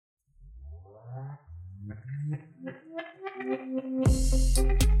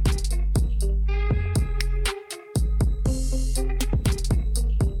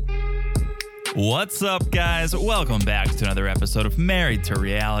What's up, guys? Welcome back to another episode of Married to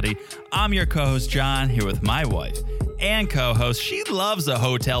Reality. I'm your co-host, John, here with my wife and co-host. She loves a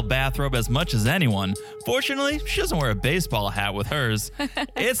hotel bathrobe as much as anyone. Fortunately, she doesn't wear a baseball hat with hers.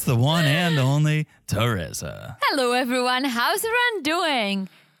 It's the one and only Teresa. Hello, everyone. How's everyone doing?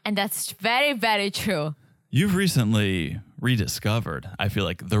 And that's very, very true. You've recently rediscovered, I feel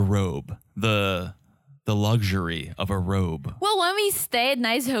like, the robe, the luxury of a robe. Well, when we stay at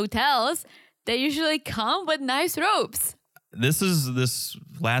nice hotels, they usually come with nice robes. This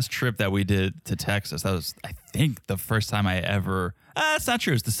last trip that we did to Texas, that was, I think, the first time I ever... That's not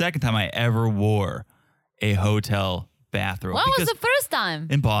true. It's the second time I ever wore a hotel bathrobe. When was the first time?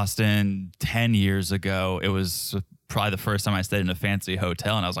 In Boston, 10 years ago. It was probably the first time I stayed in a fancy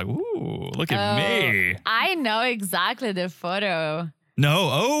hotel, and I was like, ooh, look at me. I know exactly the photo.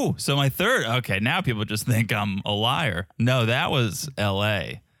 No, so my third... Okay, now people just think I'm a liar. No, that was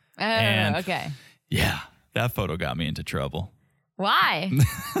L.A. Oh, And okay. yeah, that photo got me into trouble. Why?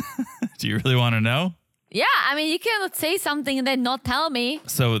 Do you really want to know? Yeah, I mean, you cannot say something and then not tell me.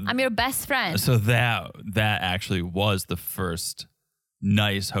 So I'm your best friend. So that actually was the first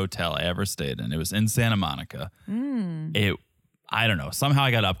nice hotel I ever stayed in. It was in Santa Monica. I don't know. Somehow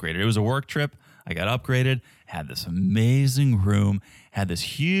I got upgraded. It was a work trip. I got upgraded, had this amazing room, had this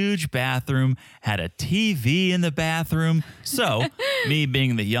huge bathroom, had a TV in the bathroom. So me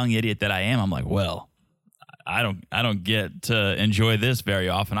being the young idiot that I am, I'm like, well, I don't get to enjoy this very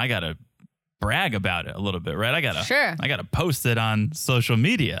often. I got to brag about it a little bit, right? I got to post it on social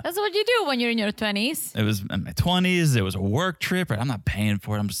media. That's what you do when you're in your 20s. It was in my 20s. It was a work trip. Right? I'm not paying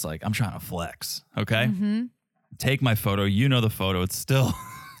for it. I'm just like, I'm trying to flex. Okay. Mm-hmm. Take my photo. You know the photo. It's still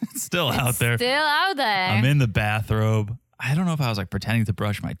out there. Still out there. I'm in the bathrobe. I don't know if I was like pretending to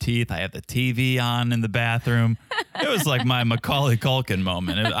brush my teeth. I have the TV on in the bathroom. It was like my Macaulay Culkin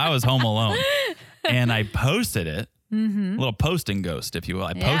moment. I was home alone. And I posted it. Mm-hmm. A little posting ghost, if you will.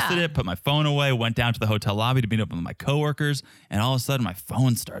 I posted it, put my phone away, went down to the hotel lobby to meet up with my coworkers, and all of a sudden my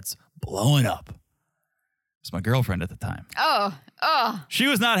phone starts blowing up. It's my girlfriend at the time. Oh. She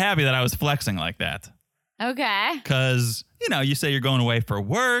was not happy that I was flexing like that. Okay. Because, you say you're going away for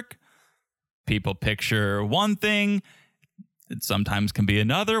work. People picture one thing. It sometimes can be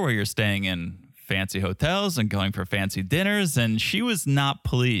another, where you're staying in fancy hotels and going for fancy dinners. And she was not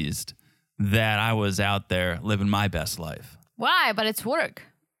pleased that I was out there living my best life. Why? But it's work.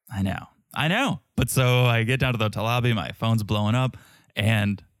 I know. But so I get down to the hotel lobby, my phone's blowing up,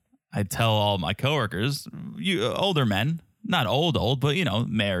 and I tell all my coworkers, older men, not old, but,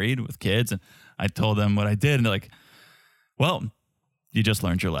 married with kids. And I told them what I did, and they're like, well, you just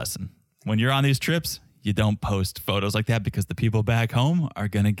learned your lesson. When you're on these trips, you don't post photos like that because the people back home are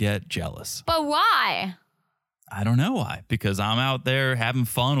going to get jealous. But why? I don't know why. Because I'm out there having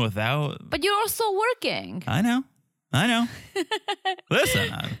fun without... But you're also working. I know.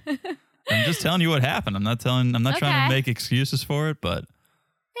 Listen, I'm just telling you what happened. I'm not trying to make excuses for it, but...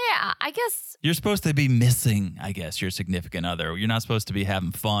 Yeah, I guess... You're supposed to be missing, I guess, your significant other. You're not supposed to be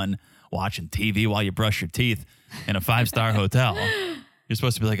having fun watching TV while you brush your teeth in a 5-star hotel. You're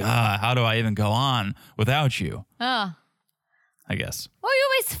supposed to be like, how do I even go on without you? Oh. I guess. Well, you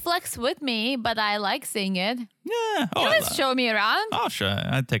always flex with me, but I like seeing it. Yeah. You always show me around. I'll show you.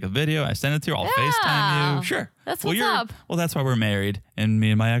 I take a video. I send it to you. I'll FaceTime you. Sure. That's what's up. Well, that's why we're married, and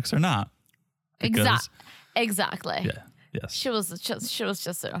me and my ex are not. Exactly. Yeah. Yes. She was just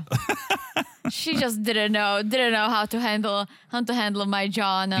she just didn't know how to handle my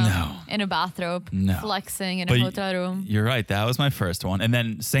John in a bathrobe, flexing in a hotel room. You're right. That was my first one. And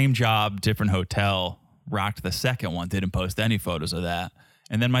then same job, different hotel, rocked the second one, didn't post any photos of that.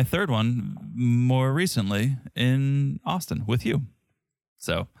 And then my third one more recently in Austin with you.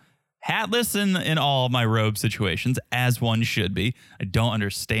 So hatless in all my robe situations, as one should be. I don't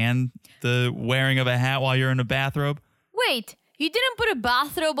understand the wearing of a hat while you're in a bathrobe. Wait, you didn't put a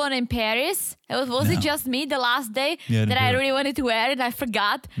bathrobe on in Paris? Was it just me the last day that I really wanted to wear it and I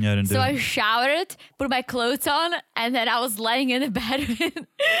forgot? Yeah, I didn't do it. So I showered, put my clothes on, and then I was laying in the bed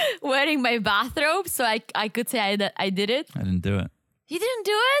wearing my bathrobe, so I could say that I did it. I didn't do it. You didn't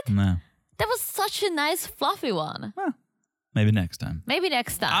do it? No. That was such a nice fluffy one. Well, maybe next time.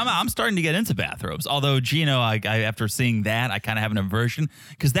 I'm starting to get into bathrobes. Although, Gino, I after seeing that, I kind of have an aversion.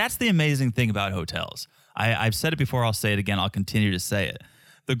 Because that's the amazing thing about hotels. I've said it before, I'll say it again, I'll continue to say it.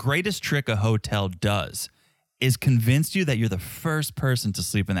 The greatest trick a hotel does is convince you that you're the first person to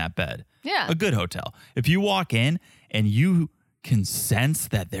sleep in that bed. Yeah. A good hotel. If you walk in and you can sense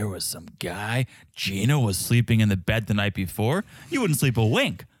that there was some guy, Gino was sleeping in the bed the night before, you wouldn't sleep a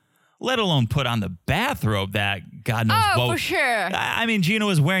wink. let alone put on the bathrobe that God knows what. Oh, for sure. I mean, Gino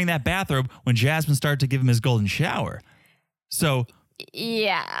was wearing that bathrobe when Jasmine started to give him his golden shower. So,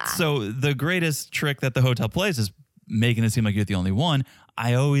 yeah. So the greatest trick that the hotel plays is making it seem like you're the only one.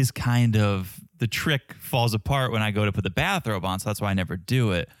 I always the trick falls apart when I go to put the bathrobe on, so that's why I never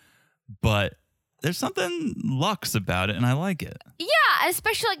do it. But there's something luxe about it, and I like it. Yeah,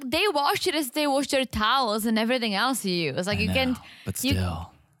 especially like they wash it as they wash their towels and everything else you use. Like but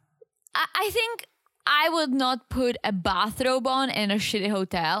still. I think I would not put a bathrobe on in a shitty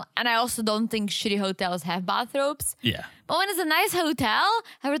hotel, and I also don't think shitty hotels have bathrobes. Yeah. But when it's a nice hotel,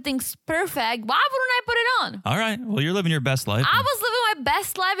 everything's perfect. Why wouldn't I put it on? All right. Well, you're living your best life. I was living my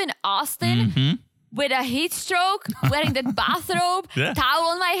best life in Austin with a heat stroke, wearing that bathrobe, towel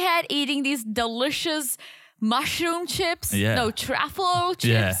on my head, eating these delicious mushroom chips. Yeah. No, truffle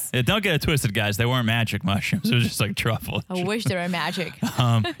chips. Yeah. Don't get it twisted, guys. They weren't magic mushrooms. It was just like truffle. I wish they were magic.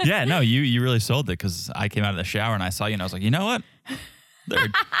 Yeah, no, you really sold it because I came out of the shower and I saw you and I was like, you know what?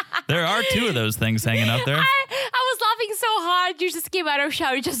 There are two of those things hanging up there. I was laughing so hard. You just came out of the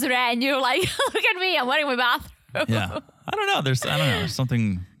shower, you just ran. You're like, look at me, I'm wearing my bathrobe. Yeah. I don't know. There's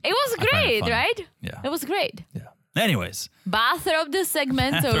something. It was great, right? Yeah. It was great. Yeah. Anyways. Bathrobe, this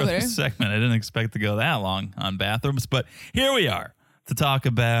segment's over. Segment. I didn't expect to go that long on bathrooms, but here we are to talk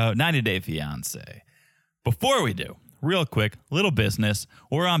about 90 Day Fiancé. Before we do, real quick, little business.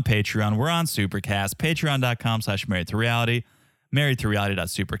 We're on Patreon. We're on Supercast. Patreon.com/marriedtoreality.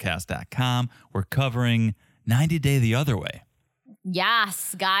 marriedtoreality.supercast.com. We're covering 90 Day the other way.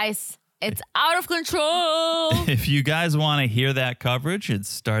 Yes, guys. It's out of control. If you guys want to hear that coverage, it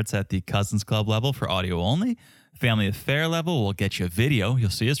starts at the Cousins Club level for audio only. Family Affair level, we'll get you a video.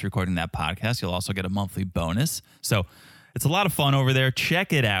 You'll see us recording that podcast. You'll also get a monthly bonus. So it's a lot of fun over there.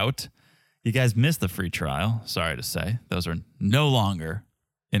 Check it out. You guys missed the free trial. Sorry to say. Those are no longer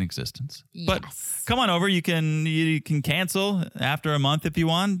in existence. Yes. But come on over. You can cancel after a month if you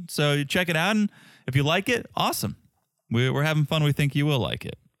want. So you check it out. And if you like it, awesome. We're having fun. We think you will like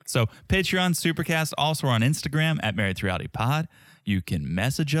it. So Patreon, Supercast, also on Instagram at Married to Reality Pod. You can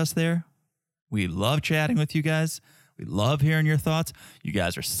message us there. We love chatting with you guys. We love hearing your thoughts. You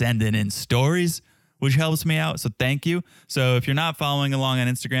guys are sending in stories, which helps me out. So thank you. So if you're not following along on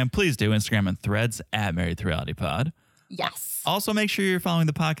Instagram, please do. Instagram and Threads at Married to Reality Pod. Yes. Also, make sure you're following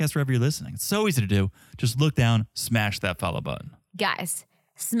the podcast wherever you're listening. It's so easy to do. Just look down, smash that follow button. Guys,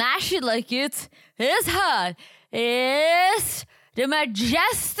 smash it like it is hot. It's the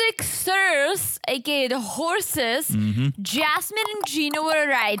majestic sirs, aka the horses, Jasmine and Gino were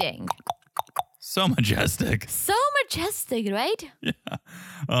riding. So majestic. So majestic, right?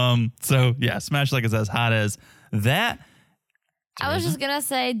 Yeah. So yeah, smash like it's as hot as that. I was just gonna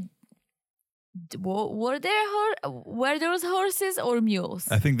say, were those horses or mules?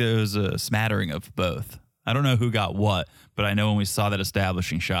 I think there was a smattering of both. I don't know who got what, but I know when we saw that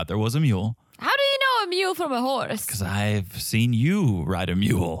establishing shot, there was a mule. How do you know a mule from a horse? Because I've seen you ride a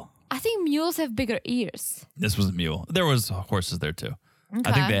mule. I think mules have bigger ears. This was a mule. There was horses there too. Okay.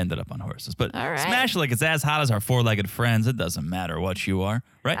 I think they ended up on horses. But All right. smash like it's as hot as our four-legged friends. It doesn't matter what you are,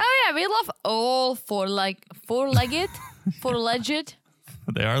 right? Oh yeah, we love all four-legged.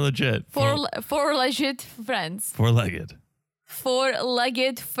 They are legit. Four-legged friends. Four-legged.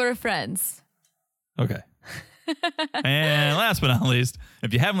 Four-legged fur friends. Okay. And last but not least,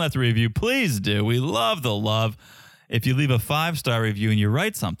 if you haven't left a review, please do. We love the love. If you leave a 5-star review and you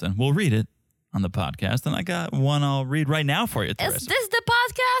write something, we'll read it on the podcast. And I got one I'll read right now for you, Teresa. Is this the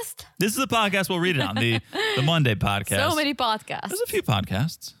podcast? This is the podcast. We'll read it on the Monday podcast. So many podcasts. There's a few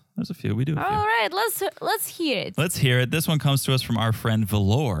podcasts. There's a few. We do a few. All right, let's hear it. Let's hear it. This one comes to us from our friend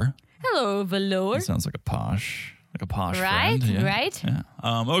Valor. Hello, Valor. He sounds like a posh right, friend. Yeah. Right. Yeah.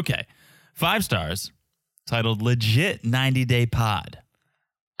 Okay. 5 stars. Titled Legit 90 Day Pod.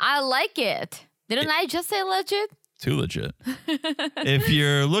 I like it. Didn't I just say legit? Too legit. If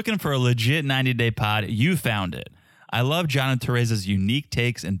you're looking for a legit 90 Day Pod, you found it. I love John and Teresa's unique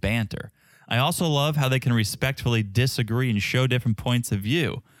takes and banter. I also love how they can respectfully disagree and show different points of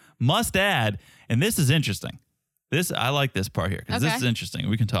view. Must add, and this is interesting. I like this part here because this is interesting.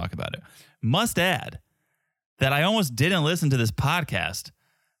 We can talk about it. Must add that I almost didn't listen to this podcast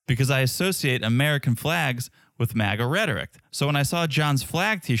because I associate American flags with MAGA rhetoric. So when I saw John's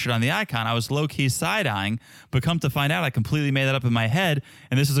flag t-shirt on the icon, I was low-key side-eyeing, but come to find out I completely made that up in my head,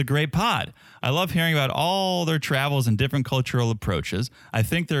 and this is a great pod. I love hearing about all their travels and different cultural approaches. I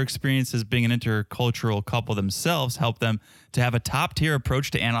think their experiences being an intercultural couple themselves help them to have a top-tier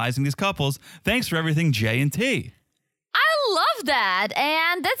approach to analyzing these couples. Thanks for everything, J and T. I love that,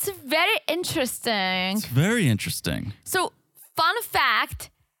 and that's very interesting. It's very interesting. So, fun fact,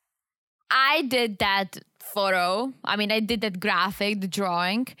 I did that photo. I mean, I did that graphic, the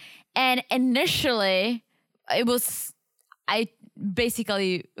drawing. And initially, I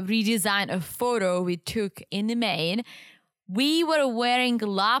basically redesigned a photo we took in the Maine. We were wearing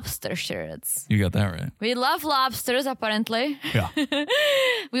lobster shirts. You got that right. We love lobsters, apparently. Yeah.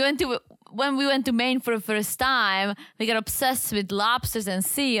 When we went to Maine for the first time, we got obsessed with lobsters and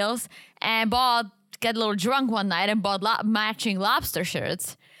seals and got a little drunk one night and bought matching lobster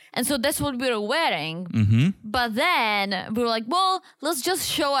shirts. And so that's what we were wearing. Mm-hmm. But then we were like, well, let's just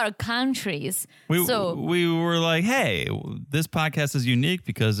show our countries. We were like, hey, this podcast is unique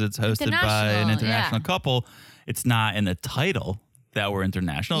because it's hosted by an international couple. It's not in the title that we're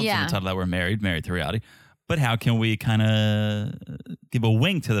international. It's in the title that we're married to reality. But how can we kind of give a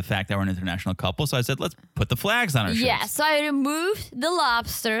wink to the fact that we're an international couple? So I said, let's put the flags on our shirts. Yeah, so I removed the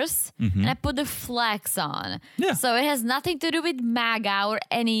lobsters and I put the flags on. Yeah. So it has nothing to do with MAGA or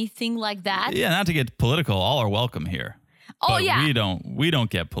anything like that. Yeah, not to get political. All are welcome here. Oh, but yeah. We don't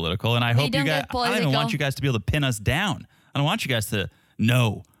get political. And I hope you guys, I don't even want you guys to be able to pin us down. I don't want you guys to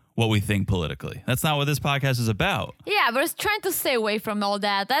know what we think politically. That's not what this podcast is about. Yeah, we're trying to stay away from all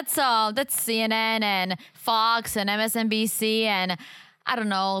that. That's CNN and Fox and MSNBC and I don't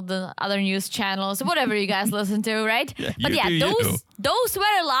know, the other news channels, whatever you guys listen to, right? Yeah, but those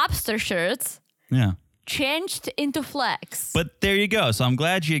were lobster shirts. Yeah. Changed into flags. But there you go. So I'm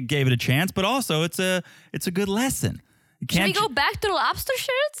glad you gave it a chance, but also it's a good lesson. Should we go back to the lobster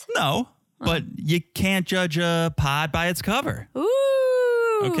shirts? No, but you can't judge a pod by its cover. Ooh.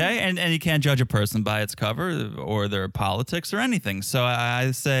 Okay, and you can't judge a person by its cover or their politics or anything. So I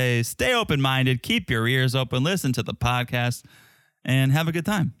say stay open-minded, keep your ears open, listen to the podcast, and have a good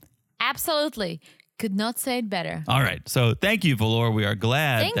time. Absolutely. Could not say it better. All right. So thank you, Valor. We are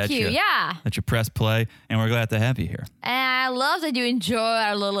glad that you press play, and we're glad to have you here. And I love that you enjoy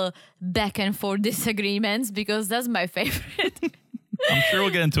our little back and forth disagreements because that's my favorite. I'm sure we'll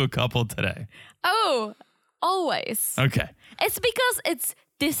get into a couple today. Oh, always. Okay. It's because it's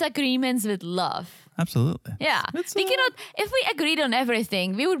disagreements with love. Absolutely. Yeah. We cannot, if we agreed on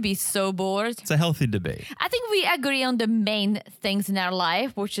everything, we would be so bored. It's a healthy debate. I think we agree on the main things in our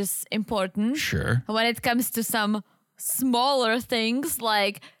life, which is important. Sure. When it comes to some smaller things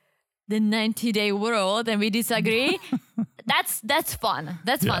like the 90-day world and we disagree, that's fun.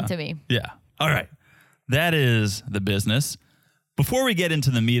 That's fun to me. Yeah. All right. That is the business. Before we get into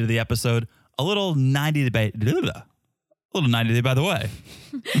the meat of the episode, a little 90 day by the way.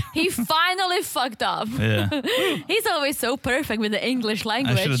 He finally fucked up. Yeah. He's always so perfect with the English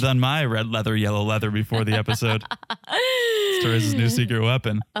language. I should have done my red leather, yellow leather before the episode. It's Teresa's new secret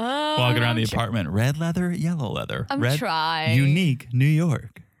weapon. Walking around the apartment. Red leather, yellow leather. I'm red, trying. Unique New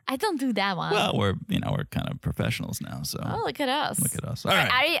York. I don't do that one. Well, we're kind of professionals now, so. Oh, look at us. Look at us. All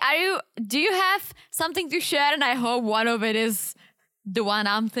right. Do you have something to share? And I hope one of it is the one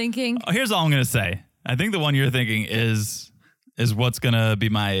I'm thinking. Oh, here's all I'm going to say. I think the one you're thinking is what's going to be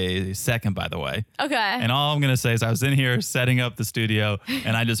my second, by the way. Okay. And all I'm going to say is I was in here setting up the studio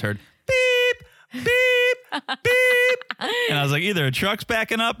and I just heard beep, beep, beep. And I was like, either a truck's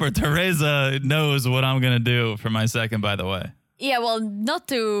backing up or Teresa knows what I'm going to do for my second, by the way. Yeah, well, not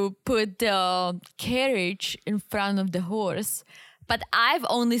to put the carriage in front of the horse, but I've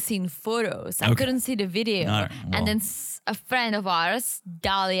only seen photos. I couldn't see the video. Right, well. And then a friend of ours,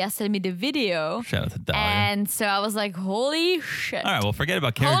 Dahlia, sent me the video. Shout out to Dahlia. And so I was like, holy shit. All right, well, forget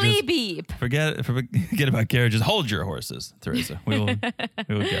about carriages. Holy beep. Forget about carriages. Hold your horses, Teresa. We will get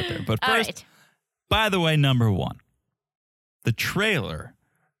there. But first, by the way, number one, the trailer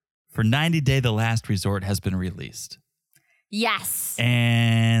for 90 Day The Last Resort has been released. Yes.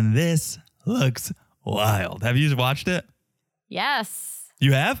 And this looks wild. Have you watched it? Yes.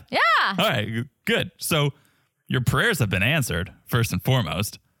 You have? Yeah. All right, good. So your prayers have been answered, first and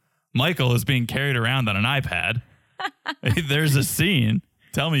foremost. Michael is being carried around on an iPad. There's a scene,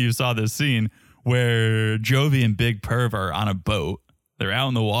 tell me you saw this scene, where Jovi and Big Perv are on a boat. They're out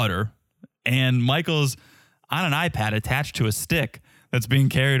in the water, and Michael's on an iPad attached to a stick that's being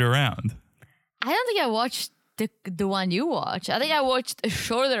carried around. I don't think I watched the one you watched. I think I watched a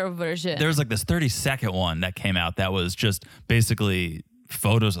shorter version. There's like this 30-second one that came out that was just basically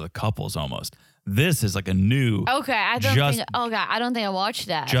photos of the couples almost. This is like a new. Okay, I don't think I watched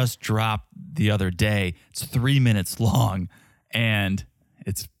that. Just dropped the other day. It's 3 minutes long and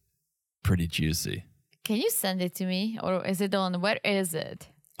it's pretty juicy. Can you send it to me, or is it on? Where is it?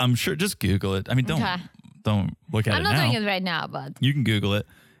 I'm sure. Just Google it. I mean, don't look at it now. I'm not doing it right now, but you can Google it.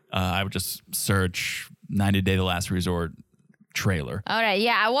 I would just search 90 Day The Last Resort trailer. All right.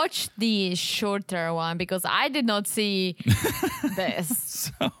 Yeah, I watched the shorter one because I did not see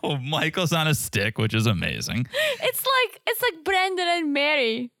this. So Michael's on a stick, which is amazing. It's like Brandon and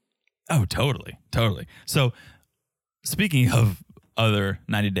Mary. Oh, totally. Totally. So speaking of other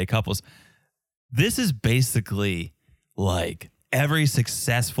 90-day couples, this is basically like every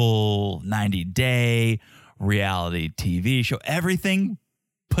successful 90-day reality TV show, everything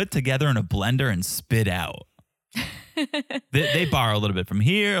put together in a blender and spit out. they borrow a little bit from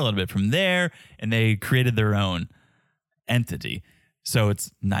here, a little bit from there, and they created their own entity. So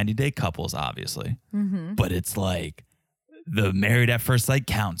it's 90-day couples, obviously, but it's like the Married at First Sight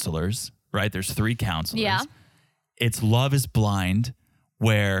counselors, right? There's 3 counselors. Yeah. It's Love is Blind,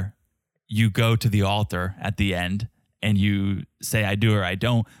 where you go to the altar at the end and you say, I do or I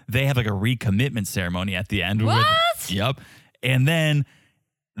don't. They have like a recommitment ceremony at the end. What? Yep. And then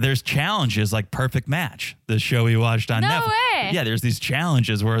there's challenges like Perfect Match, the show we watched on Netflix. No way. Yeah, there's these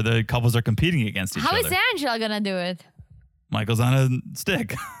challenges where the couples are competing against each How other. is Angela gonna do it? Michael's on a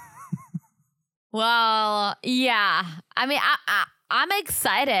stick. Well, yeah. I mean, I'm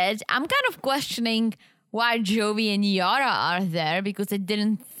excited. I'm kind of questioning why Joey and Yara are there because I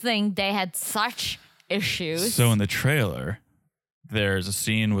didn't think they had such issues. So in the trailer, there's a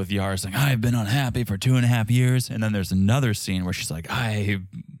scene with Yara saying, I've been unhappy for 2.5 years. And then there's another scene where she's like, I've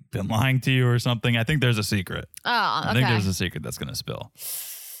been lying to you or something. I think there's a secret. Oh, okay. I think there's a secret that's going to spill.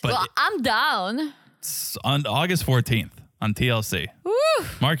 But Well, I'm down. it's on August 14th on TLC. Woo.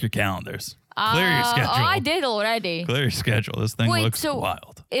 Mark your calendars. Clear your schedule. Oh, I did already. Clear your schedule. This thing Wait, looks so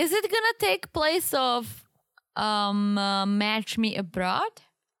wild. is it gonna take place of Match Me Abroad?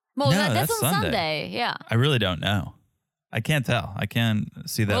 Well, No, that's that's on Sunday. Sunday. Yeah. I really don't know. I can't tell. I can't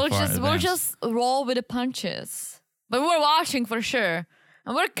see that We'll far in we'll advance. just roll with the punches. But we're watching for sure.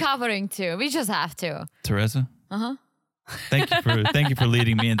 And we're covering too. We just have to. Teresa? Uh-huh. Thank you for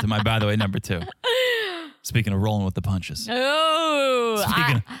leading me into my, by the way, number 2. Speaking of rolling with the punches. Oh,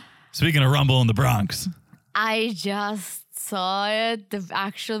 Speaking of Rumble in the Bronx. I just saw it, the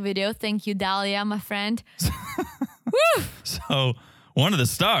actual video. Thank you, Dahlia, my friend. Woo! So one of the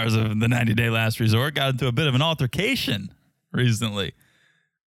stars of the 90-Day Last Resort got into a bit of an altercation recently.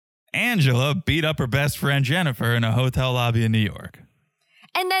 Angela beat up her best friend Jennifer in a hotel lobby in New York.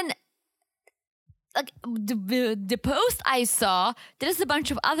 And then, like, the post I saw, there's a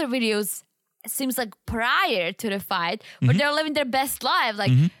bunch of other videos, it seems like prior to the fight, where they're living their best life,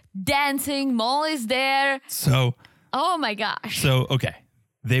 like dancing, Molly's there. So, Oh my gosh. okay.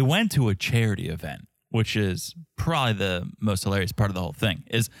 They went to a charity event, which is probably the most hilarious part of the whole thing,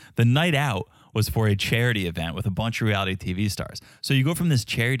 is the night out was for a charity event with a bunch of reality TV stars. So you go from this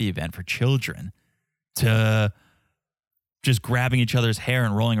charity event for children to just grabbing each other's hair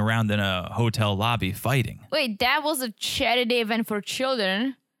and rolling around in a hotel lobby fighting. Wait, that was a charity event for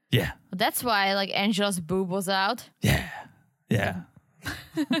children. Yeah. That's why, like, Angela's boob was out. Yeah. Yeah.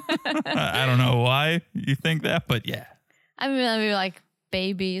 I don't know why you think that, but yeah. I mean, like,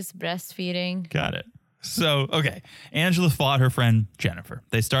 babies, breastfeeding. Got it. So, okay. Angela fought her friend Jennifer.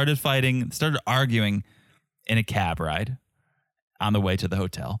 They started fighting, started arguing in a cab ride on the way to the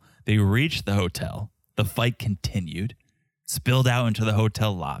hotel. They reached the hotel. The fight continued, spilled out into the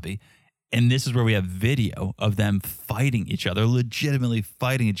hotel lobby. And this is where we have video of them fighting each other, legitimately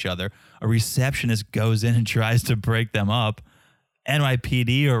fighting each other. A receptionist goes in and tries to break them up.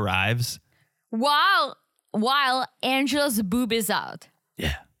 NYPD arrives. While Angela's boob is out.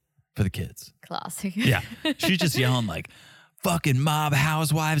 Yeah, for the kids. Classic. Yeah, she's just yelling like, fucking mob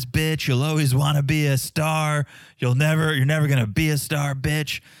housewives, bitch. You'll always want to be a star. You're never going to be a star,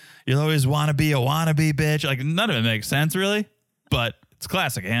 bitch. You'll always want to be a wannabe, bitch. Like, none of it makes sense, really. But it's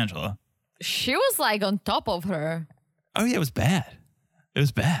classic Angela. She was, like, on top of her. Oh, yeah, it was bad. It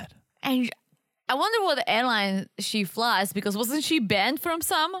was bad. And I wonder what airline she flies, because wasn't she banned from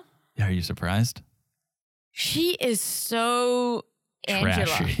some? Are you surprised? She is so Angela.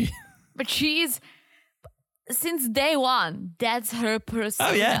 Trashy. But she's, since day one, that's her persona.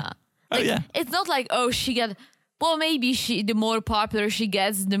 Oh, yeah. Oh, Like, yeah. It's not like, oh, she got, well, maybe the more popular she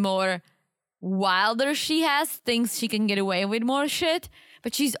gets, the more wilder she has, thinks she can get away with more shit.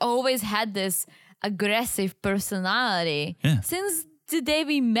 But she's always had this aggressive personality since the day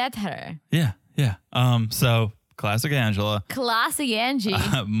we met her. Yeah, yeah. So, classic Angela. Classic Angie.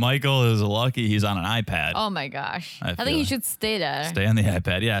 Michael is lucky he's on an iPad. Oh my gosh. I feel think he it. should stay there. Stay on the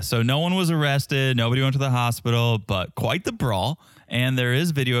iPad. Yeah. So no one was arrested. Nobody went to the hospital, but quite the brawl. And there is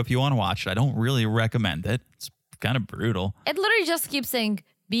video if you want to watch it. I don't really recommend it. It's kind of brutal. It literally just keeps saying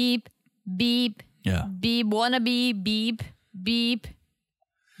beep, beep, Yeah. beep, wannabe, beep, beep,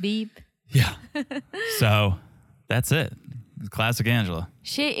 beep. Yeah. So that's it. Classic Angela.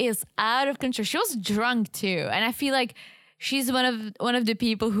 She is out of control. She was drunk too, and I feel like she's one of the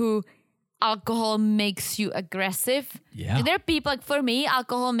people who alcohol makes you aggressive. Yeah. And there are people like, for me,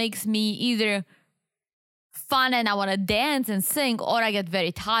 alcohol makes me either fun and I want to dance and sing, or I get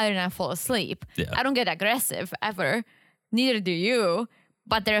very tired and I fall asleep. Yeah. I don't get aggressive ever. Neither do you.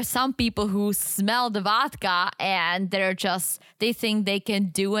 But there are some people who smell the vodka and they think they can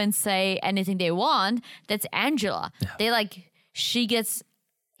do and say anything they want. That's Angela. Yeah. She gets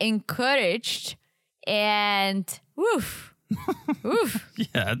encouraged and woof. Oof.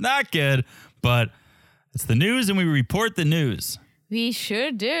 Yeah, not good, but it's the news and we report the news. We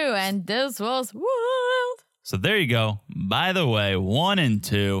sure do, and this was wild. So there you go. By the way, 1 and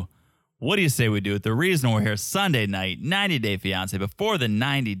 2, what do you say we do it? The reason we're here Sunday night, 90 Day Fiancé, before the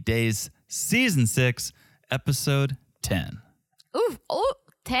 90 Days, Season 6, Episode 10. Oof,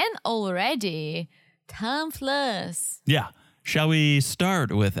 10 already. Time flies. Yeah. Shall we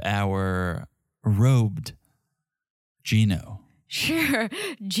start with our robed Gino? Sure.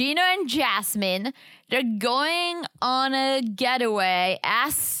 Gino and Jasmine, they're going on a getaway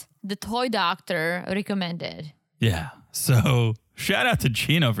as the toy doctor recommended. Yeah. So shout out to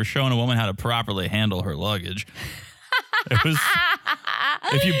Gino for showing a woman how to properly handle her luggage.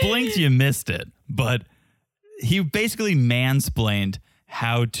 If you blinked, you missed it. But he basically mansplained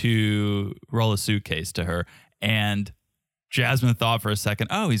how to roll a suitcase to her. And Jasmine thought for a second,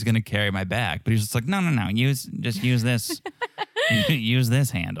 oh, he's going to carry my bag. But he's just like, no, use this. Use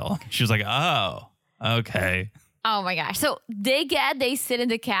this handle. She was like, oh, okay. Oh my gosh. So they sit in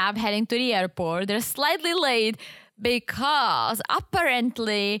the cab heading to the airport. They're slightly late because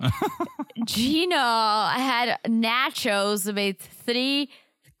apparently Gino had nachos with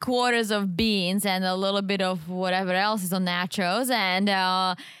 3/4 of beans and a little bit of whatever else is on nachos.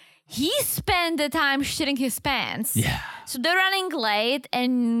 And he spent the time shitting his pants. Yeah. So they're running late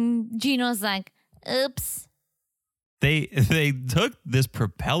and Gino's like, oops. They took this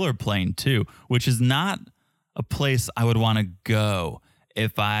propeller plane too, which is not a place I would want to go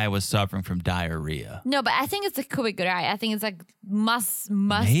if I was suffering from diarrhea. No, but I think it's a quick ride. I think it's like must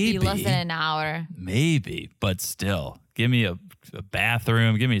be less than an hour. Maybe, but still, give me a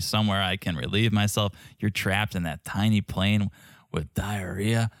bathroom. Give me somewhere I can relieve myself. You're trapped in that tiny plane with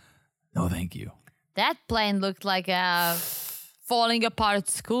diarrhea. No, thank you. That plane looked like a falling apart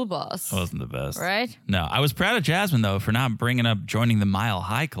school bus. It wasn't the best. Right? No, I was proud of Jasmine, though, for not bringing up joining the Mile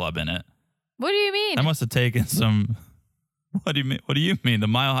High Club in it. What do you mean? I must have taken some... What do you mean? What do you mean? The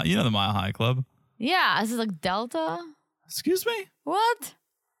Mile High... You know the Mile High Club? Yeah. Is it like Delta? Excuse me? What?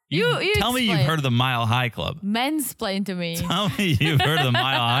 You tell me you've heard of the Mile High Club. Mansplain to me. Tell me you've heard of the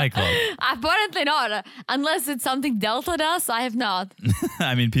Mile High Club. Apparently not. Unless it's something Delta does, I have not.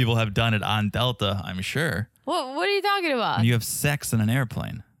 I mean, people have done it on Delta, I'm sure. What are you talking about? When you have sex in an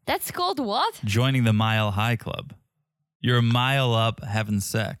airplane. That's called what? Joining the Mile High Club. You're a mile up having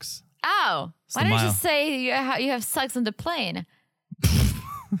sex. Oh. Why don't you just say you have sex on the plane?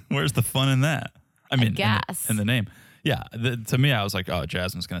 Where's the fun in that? I mean, guess. In the name. Yeah, to me, I was like, oh,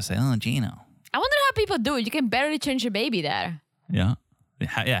 Jasmine's going to say, oh, Gino. I wonder how people do it. You can barely change a baby there. Yeah.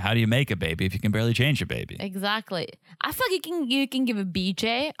 Yeah, how do you make a baby if you can barely change a baby? Exactly. I feel like you can give a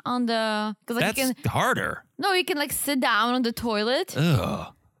BJ on the... That's harder. No, you can like sit down on the toilet.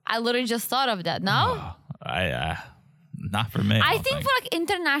 Ugh. I literally just thought of that. No? Not for me. I think for like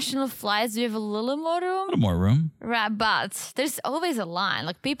international flights, we have a little more room. A little more room. Right, but there's always a line.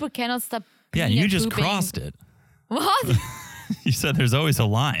 Like people cannot stop. Yeah, you just crossed it. What? You said there's always a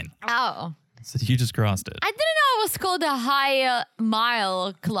line. Oh. So you just crossed it. I didn't know it was called the High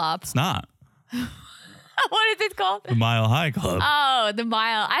Mile Club. It's not. What is it called? The Mile High Club. Oh, the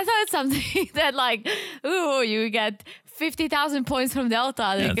Mile. I thought it's something that like, ooh, you get 50,000 points from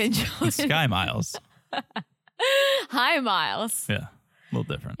Delta that you can join. It's Sky Miles. High Miles. Yeah, a little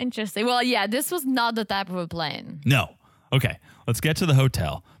different. Interesting. Well, yeah, this was not the type of a plane. No. Okay, let's get to the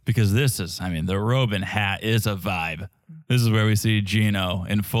hotel because the robe and hat is a vibe. This is where we see Gino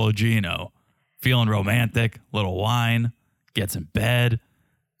in full Gino, feeling romantic, little wine, gets in bed.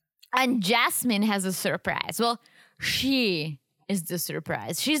 And Jasmine has a surprise. Well, she is the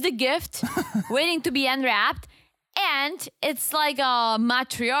surprise. She's the gift waiting to be unwrapped. And it's like a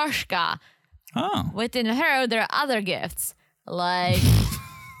matryoshka. Oh. Within her, there are other gifts like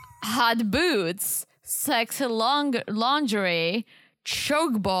hot boots, sexy lingerie,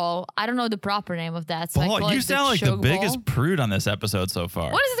 choke ball. I don't know the proper name of that. So Paul, you sound like the biggest prude on this episode so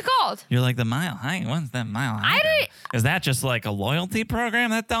far. What is it called? You're like the Mile High. What's that Mile High? Is that just like a loyalty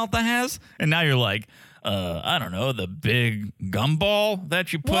program that Delta has? And now you're like, I don't know, the big gumball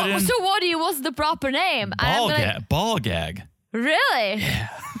that you put in. So what's the proper name? Ball gag. Really? Yeah.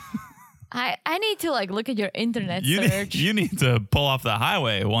 I need to like look at your internet You search. you need to pull off the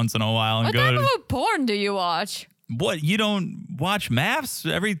highway once in a while and What go type to... of porn do you watch? What, you don't watch MAFs?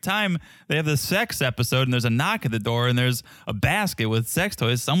 Every time they have the sex episode and there's a knock at the door and there's a basket with sex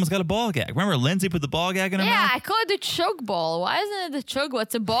toys, someone's got a ball gag. Remember Lindsay put the ball gag in her Yeah, mouth? I call it the choke ball. Why isn't it the choke ball?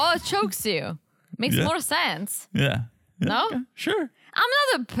 It's a ball that chokes you. Makes Yeah. more sense. Yeah. No? Okay, sure. I'm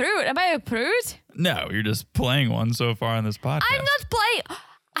not a prude. Am I a prude? No, you're just playing one so far on this podcast. I'm not playing.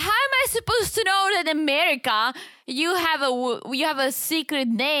 How am I supposed to know that in America you have a secret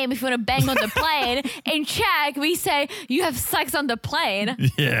name if you want to bang on the plane? In Czech, we say you have sex on the plane.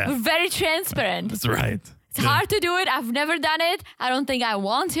 Yeah. We're very transparent. That's right. It's hard to do it. I've never done it. I don't think I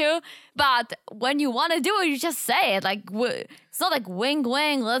want to. But when you want to do it, you just say it. Like it's not like wing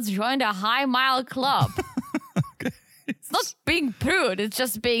wing. Let's join the high mile club. Okay. It's not being prude. It's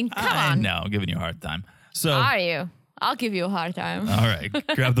just being come I on. know, giving you a hard time. So, Are you? I'll give you a hard time. all right,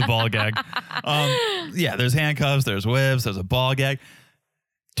 grab the ball gag. Yeah, there's handcuffs, there's whips, there's a ball gag.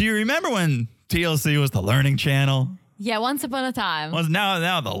 Do you remember when TLC was the learning channel? Yeah, once upon a time. Was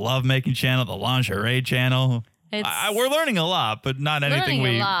now the lovemaking channel, the lingerie channel. We're learning a lot, but not anything Learning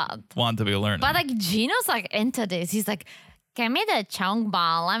a we lot. want to be learning. But like Gino's like into this. He's like, give me the chunk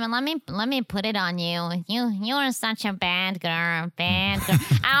ball. Let me put it on you. You are such a bad girl. Bad girl.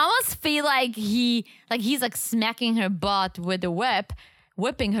 I almost feel like he's like smacking her butt with the whip,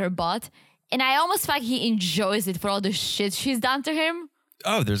 whipping her butt. And I almost feel like he enjoys it for all the shit she's done to him.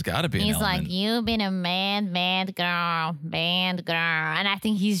 oh, there's got to be an He's element. like, you've been a bad girl. And I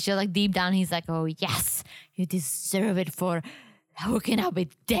think he's just like deep down, he's like, oh yes, you deserve it for hooking up with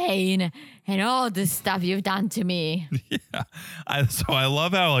Dane and all this stuff you've done to me. Yeah. So I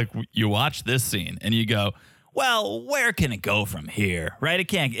love how like you watch this scene and you go, well, where can it go from here? Right? It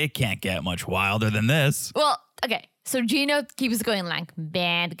can't get much wilder than this. Well, okay. So Gino keeps going like,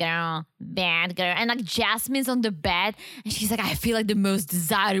 bad girl. And like Jasmine's on the bed and she's like, I feel like the most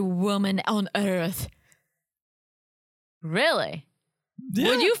desired woman on earth. Really? Yeah.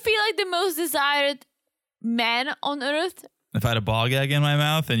 Would you feel like the most desired man on earth? If I had a ball gag in my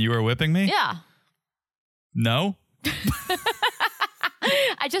mouth and you were whipping me? Yeah. No.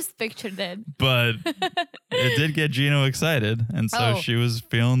 I just pictured it. But it did get Gino excited. And so Oh. she was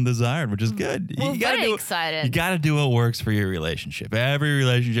feeling desired, which is good. Well, gotta very do excited. You got to do what works for your relationship. Every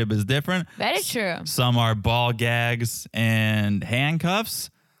relationship is different. Very true. Some are ball gags and handcuffs.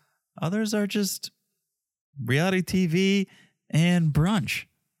 Others are just reality TV and brunch.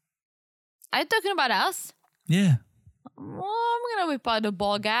 Are you talking about us? Yeah. Well, I'm going to whip out the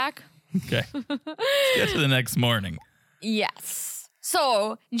ball gag. Okay. Let's get to the next morning. Yes.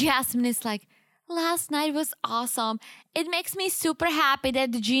 So Jasmine is like, last night was awesome. It makes me super happy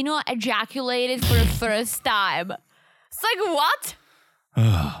that Gino ejaculated for the first time. It's like, what?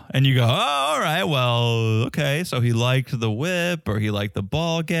 And you go, oh, all right, well, okay. So he liked the whip or he liked the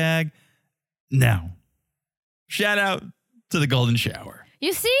ball gag. Now, shout out to the golden shower.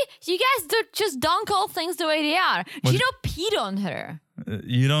 You see, you guys just don't call things the way they are. What- Gino peed on her.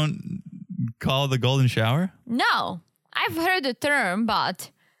 You don't call it the golden shower? No, I've heard the term, but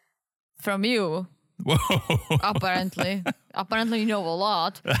from you, Whoa. apparently. Apparently you know a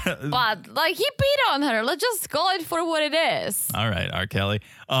lot. But like he peed on her. Let's just call it for what it is. All right, R. Kelly.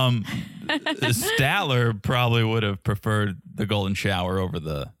 Statler probably would have preferred the golden shower over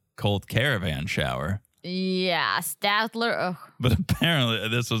the cold caravan shower. Yeah, Statler. Ugh. But apparently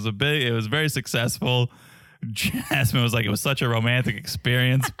this was it was very successful. Jasmine was like, it was such a romantic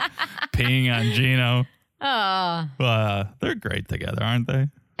experience peeing on Gino. They're great together, aren't they?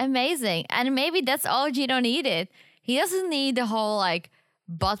 Amazing. And maybe that's all Gino needed. He doesn't need the whole like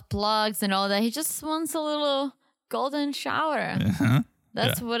butt plugs and all that. He just wants a little golden shower. Uh-huh.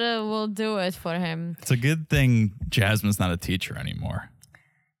 That's what will do it for him. It's a good thing Jasmine's not a teacher anymore.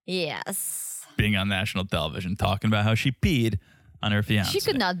 Yes. Being on national television, talking about how she peed on her fiancé. She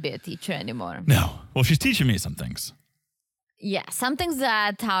could not be a teacher anymore. No. Well, she's teaching me some things. Yeah, some things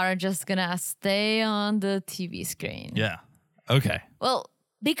that are just gonna stay on the TV screen. Yeah. Okay. Well,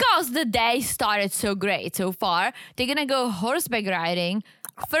 because the day started so great so far, they're gonna go horseback riding.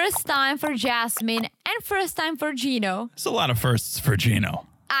 First time for Jasmine and first time for Gino. It's a lot of firsts for Gino.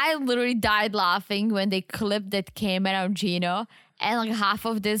 I literally died laughing when they clipped that camera on Gino. And like half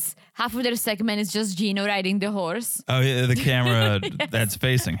of their segment is just Gino riding the horse. Oh, yeah, the camera that's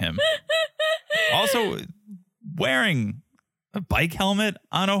facing him. Also, wearing a bike helmet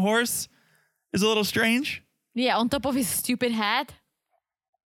on a horse is a little strange. Yeah, on top of his stupid hat.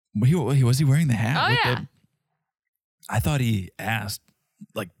 Was he wearing the hat? Oh, with yeah. I thought he asked,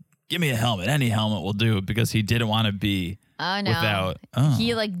 like, give me a helmet. Any helmet will do, because he didn't want to be Oh, no. Without,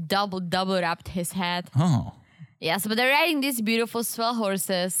 He like double wrapped his head. oh. Yes, but they're riding these beautiful swell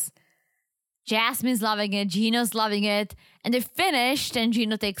horses. Jasmine's loving it. Gino's loving it. And they're finished. And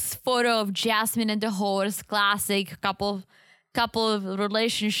Gino takes photo of Jasmine and the horse. Classic couple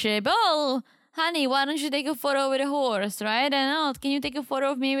relationship. Oh, honey, why don't you take a photo with a horse, right? And oh, can you take a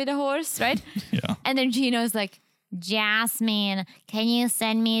photo of me with a horse, right? Yeah. And then Gino's like, Jasmine, can you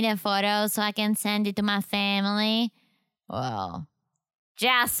send me the photo so I can send it to my family? Well,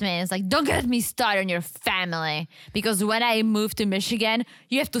 Jasmine is like, don't get me started on your family. Because when I moved to Michigan,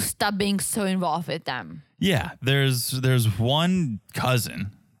 you have to stop being so involved with them. Yeah, there's one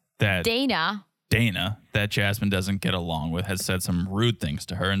cousin that Dana, that Jasmine doesn't get along with, has said some rude things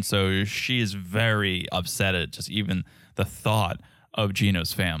to her. And so she is very upset at just even the thought of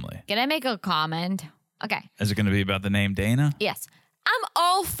Gino's family. can I make a comment? Okay. Is it going to be about the name Dana? Yes. I'm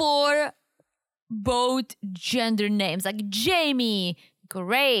all for both gender names. Like Jamie,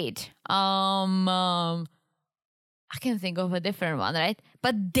 great. I can think of a different one, right?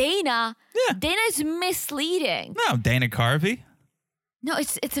 But Dana, Yeah. Dana is misleading. No, Dana Carvey. No,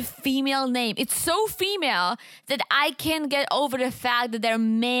 it's a female name. It's so female that I can't get over the fact that they're a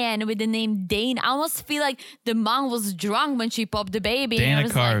man with the name Dana. I almost feel like the mom was drunk when she popped the baby. and I Dana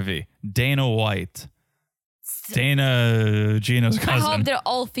was like, Carvey. Dana White. Dana, Gino's I cousin. hope they're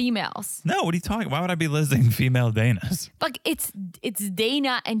all females. No, what are you talking? Why would I be listing female Danas? Like it's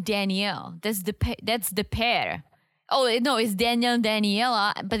Dana and Danielle. That's the pair. Oh no, it's Danielle and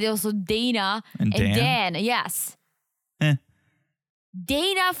Daniela, but it's also Dana And Dan? Dan. Yes. Eh.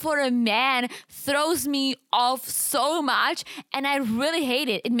 Dana for a man throws me off so much, and I really hate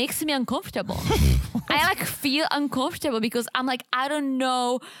it. It makes me uncomfortable. I like feel uncomfortable because I'm like, I don't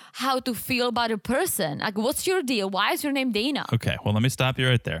know how to feel about a person. Like, what's your deal? Why is your name Dana? Okay, well, let me stop you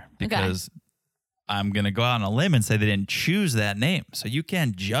right there because I'm going to go out on a limb and say they didn't choose that name. So you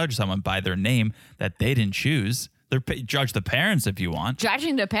can't judge someone by their name that they didn't choose. Judge the parents if you want.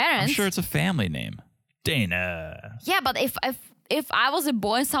 Judging the parents. I'm sure it's a family name. Dana. Yeah, but if I was a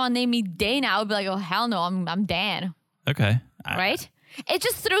boy and someone named me Dana, I would be like, oh hell no, I'm Dan. Okay. Right? It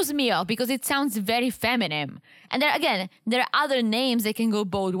just throws me off because it sounds very feminine. And there are other names that can go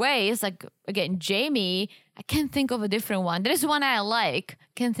both ways. Like, again, Jamie, I can't think of a different one. There's one I like.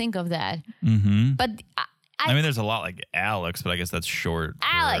 Can't think of that. Mm-hmm. But I mean, there's a lot like Alex, but I guess that's short.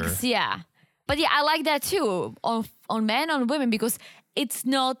 Alex, yeah. But yeah, I like that too. On men, on women, because it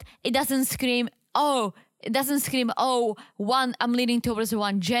doesn't scream, oh, I'm leaning towards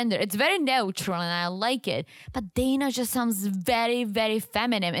one gender. It's very neutral and I like it. But Dana just sounds very, very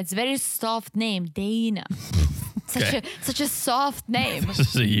feminine. It's a very soft name, Dana. Such a soft name. This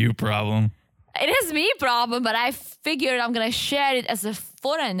is a you problem. It is me problem, but I figured I'm going to share it as a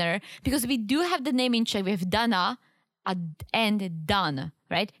foreigner because we do have the name in Czech. We have Dana and Dan,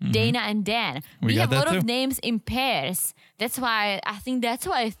 right? Mm-hmm. Dana and Dan. We have a lot of names in pairs. I think that's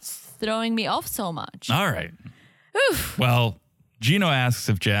why it's throwing me off so much. All right. Oof. Well, Gino asks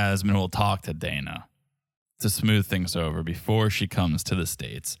if Jasmine will talk to Dana to smooth things over before she comes to the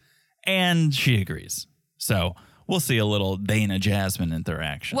States. And she agrees. So we'll see a little Dana-Jasmine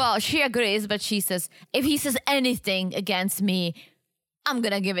interaction. Well, she agrees, but she says, if he says anything against me, I'm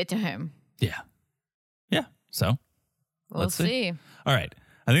going to give it to him. Yeah. Yeah. So we'll see. All right.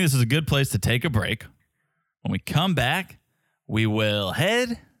 I think this is a good place to take a break. When we come back, we will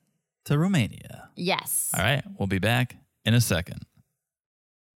head to Romania. Yes. All right. We'll be back in a second.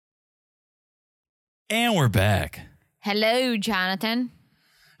 And we're back. Hello, Jonathan.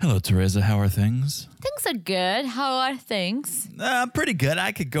 Hello, Teresa. How are things? Things are good. How are things? Pretty good.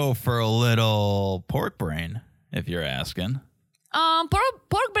 I could go for a little pork brain, if you're asking.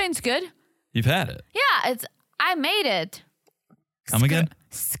 Pork brain's good. You've had it? Yeah, I made it. Come again?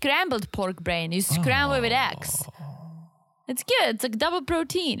 Scrambled pork brain. You scramble it with eggs. It's good. It's like double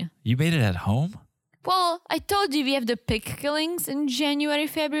protein. You made it at home? Well, I told you we have the pig killings in January,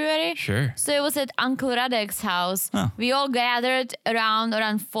 February. Sure. So it was at Uncle Radek's house. Huh. We all gathered around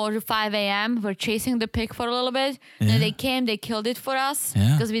 4 to 5 a.m. We're chasing the pig for a little bit. Yeah. And they came, they killed it for us.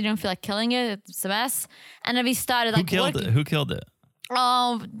 Yeah. Because we didn't feel like killing it. It's a mess. And then we started Who killed it? Who killed it?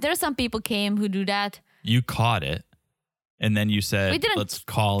 There are some people came who do that. You caught it. And then you said, let's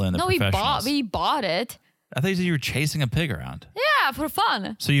call in the professionals. We bought it. I thought you said you were chasing a pig around. Yeah, for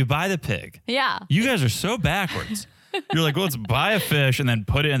fun. So you buy the pig. Yeah. You guys are so backwards. You're like, well, let's buy a fish and then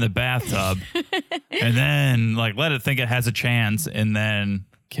put it in the bathtub and then like let it think it has a chance and then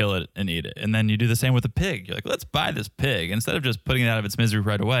kill it and eat it. And then you do the same with the pig. You're like, let's buy this pig. Instead of just putting it out of its misery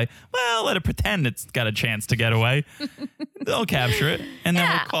right away, well, let it pretend it's got a chance to get away. They'll capture it. And then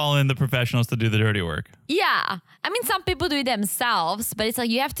we'll call in the professionals to do the dirty work. Yeah. I mean, some people do it themselves, but it's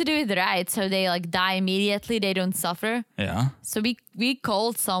like you have to do it right so they like die immediately. They don't suffer. Yeah. So we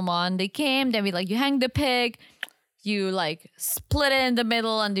called someone. They came. Then we like, you hang the pig. You like split it in the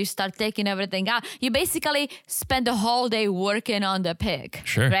middle and you start taking everything out. You basically spend the whole day working on the pig.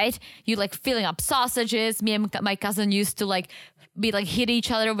 Sure. Right? You like filling up sausages. Me and my cousin used to like be like hit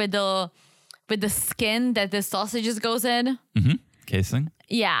each other with the skin that the sausages goes in. Mm-hmm. Casing.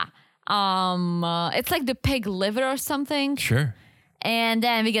 Yeah. It's like the pig liver or something. Sure. And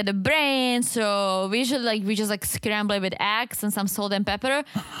then we get the brain. So we just like scramble it with eggs and some salt and pepper.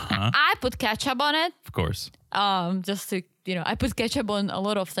 I put ketchup on it. Of course. Just to, I put ketchup on a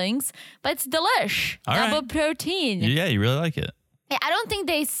lot of things, but it's delish. All Double right. protein. Yeah, you really like it. Yeah, I don't think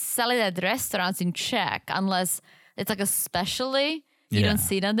they sell it at restaurants in Czech unless it's like a specialty. You don't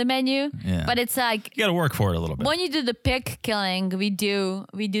see it on the menu. Yeah. But it's like You got to work for it a little bit. when you do the pig killing, we do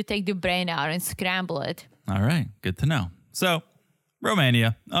take the brain out and scramble it. All right. Good to know. So,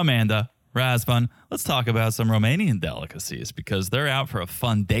 Romania, Amanda, Razvan, let's talk about some Romanian delicacies because they're out for a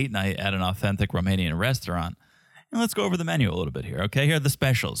fun date night at an authentic Romanian restaurant. And let's go over the menu a little bit here, okay? Here are the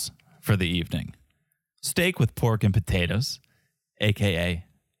specials for the evening. Steak with pork and potatoes, a.k.a.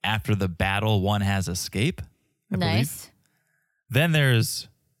 after the battle, one has escape, I believe. Nice. Then there's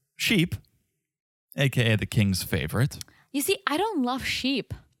sheep, a.k.a. the king's favorite. You see, I don't love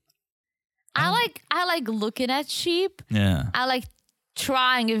sheep. I like looking at sheep. Yeah. I like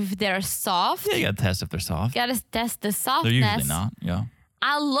trying if they're soft. Yeah, you got to test if they're soft. Gotta test the softness. They're usually not, yeah.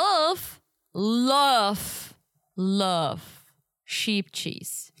 I love sheep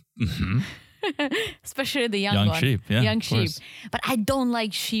cheese. Mm-hmm. Especially the young one. Sheep, yeah. Young of sheep. course. But I don't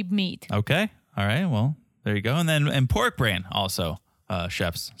like sheep meat. Okay. All right. Well, there you go. And pork brain also,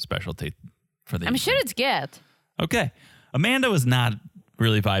 chef's specialty for the I'm evening. sure it's good. Okay. Amanda was not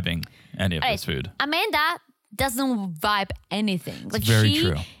really vibing any of All this right. food. Amanda doesn't vibe anything. Like very she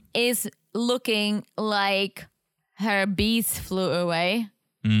true. is looking like her bees flew away.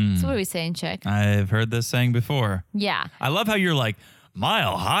 Mm. That's what we say in Czech. I've heard this saying before. Yeah. I love how you're like,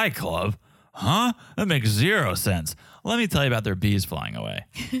 Mile High Club? Huh? That makes zero sense. Let me tell you about their bees flying away.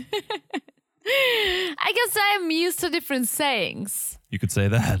 I guess I'm used to different sayings. You could say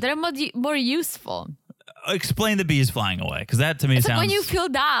that. They're more useful. Explain the bees flying away, because that to me It's sounds... like when you feel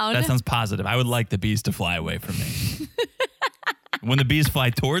down. That sounds positive. I would like the bees to fly away from me. When the bees fly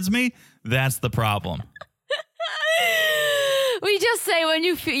towards me, that's the problem. We just say when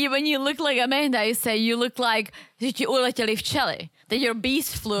you look like Amanda, you say you look like you uleteli včely, that your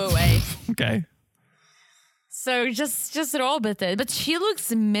bees flew away. Okay. So just roll with it. But she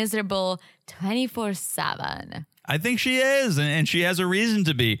looks miserable 24/7. I think she is, and she has a reason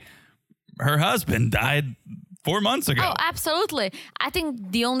to be. Her husband died 4 months ago. Oh, absolutely. I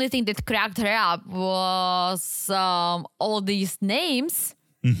think the only thing that cracked her up was all these names.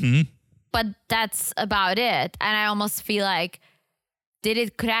 Mm-hmm. But that's about it. And I almost feel like, did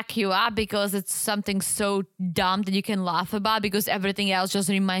it crack you up because it's something so dumb that you can laugh about because everything else just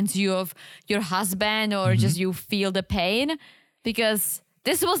reminds you of your husband or just you feel the pain? Because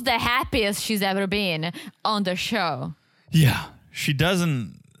this was the happiest she's ever been on the show. Yeah, she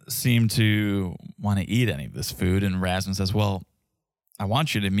doesn't seem to want to eat any of this food. And Rasmus says, well, I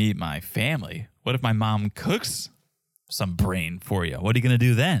want you to meet my family. What if my mom cooks some brain for you? What are you going to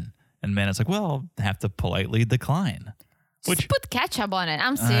do then? And Amanda's like, well, I'll have to politely decline. Just put ketchup on it.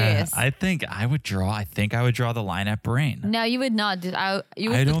 I'm serious. I think I would draw the line at brain. No, you would not. You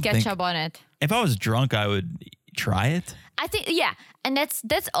would put ketchup on it. If I was drunk, I would try it. I think, yeah. And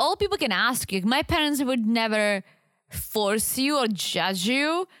that's all people can ask you. My parents would never force you or judge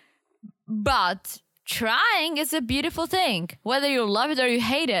you. But trying is a beautiful thing. Whether you love it or you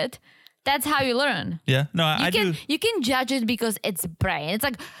hate it, that's how you learn. Yeah. No, I do. You can judge it because it's brain. It's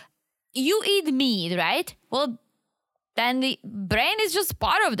like, you eat meat, right? Well, then the brain is just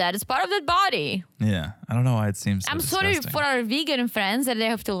part of that. It's part of that body. Yeah. I don't know why it seems so I'm disgusting. sorry for our vegan friends that they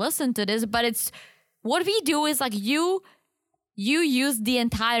have to listen to this, but it's what we do is like you use the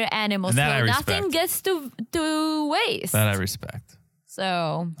entire animal, And so that I nothing respect. gets to waste. That I respect. So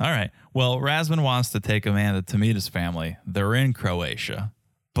All right. Well, Razvan wants to take Amanda to meet his family. They're in Croatia,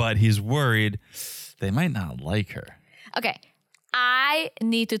 but he's worried they might not like her. okay. I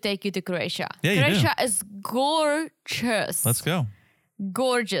need to take you to Croatia. Yeah, you do. Croatia is gorgeous. Let's go.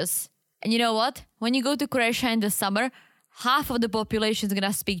 Gorgeous. And you know what? When you go to Croatia in the summer, half of the population is going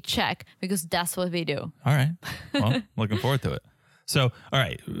to speak Czech because that's what we do. All right. Well, looking forward to it. So, all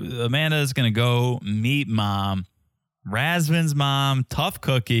right, Amanda is going to go meet mom. Razvan's mom, tough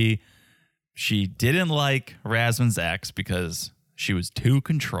cookie. She didn't like Razvan's ex because she was too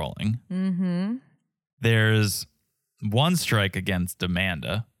controlling. Mm-hmm. There's one strike against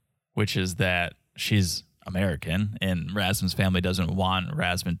Amanda, which is that she's American and Razvan's family doesn't want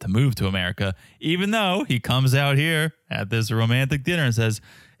Razvan to move to America, even though he comes out here at this romantic dinner and says,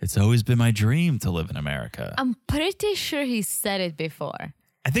 it's always been my dream to live in America. I'm pretty sure he said it before.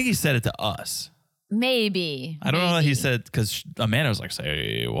 I think he said it to us. Maybe. I don't know what he said because Amanda was like,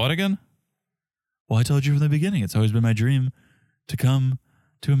 say what again? Well, I told you from the beginning. It's always been my dream to come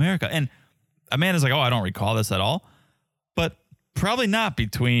to America. And Amanda's like, oh, I don't recall this at all. But probably not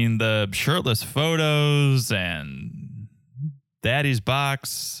between the shirtless photos and daddy's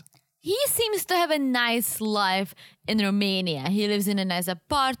box. He seems to have a nice life in Romania. He lives in a nice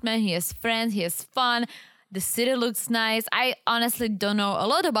apartment. He has friends. He has fun. The city looks nice. I honestly don't know a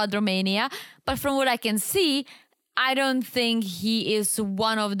lot about Romania, but from what I can see, I don't think he is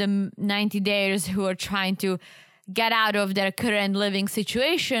one of the 90-dayers who are trying to get out of their current living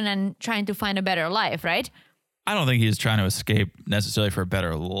situation and trying to find a better life, right? I don't think he's trying to escape necessarily for a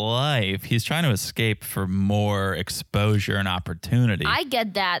better life. He's trying to escape for more exposure and opportunity. I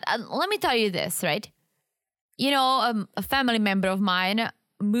get that. Let me tell you this, right? You know, a family member of mine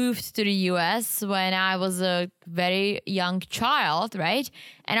moved to the US when I was a very young child, right?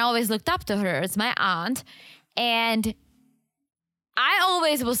 And I always looked up to her as my aunt. And I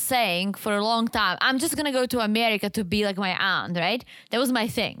always was saying for a long time, I'm just going to go to America to be like my aunt, right? That was my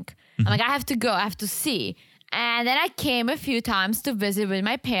thing. I'm like, I have to go, I have to see. And then I came a few times to visit with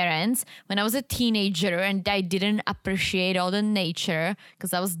my parents when I was a teenager and I didn't appreciate all the nature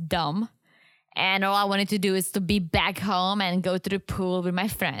because I was dumb. And all I wanted to do is to be back home and go to the pool with my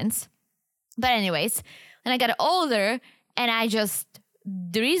friends. But anyways, when I got older and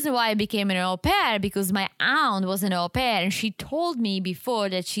the reason why I became an au pair because my aunt was an au pair and she told me before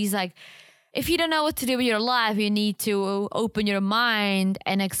that she's like, if you don't know what to do with your life, you need to open your mind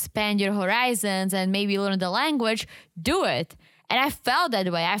and expand your horizons and maybe learn the language, do it. And I felt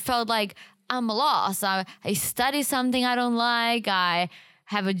that way. I felt like I'm lost. I study something I don't like. I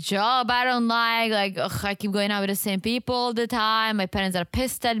have a job I don't like, I keep going out with the same people all the time. My parents are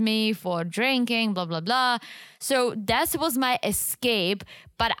pissed at me for drinking, blah, blah, blah. So that was my escape,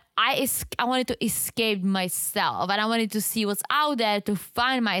 but I wanted to escape myself and I wanted to see what's out there to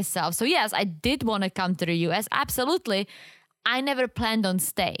find myself. So yes, I did want to come to the US, absolutely. I never planned on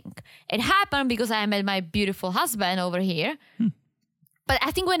staying. It happened because I met my beautiful husband over here. But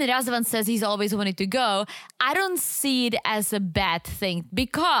I think when Razvan says he's always wanted to go, I don't see it as a bad thing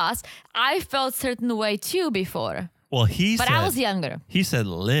because I felt certain way too before. Well, but I was younger. He said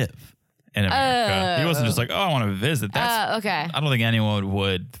live in America. He wasn't just like, oh, I want to visit. That's okay. I don't think anyone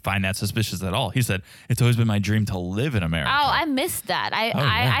would find that suspicious at all. He said, it's always been my dream to live in America. Oh, I missed that.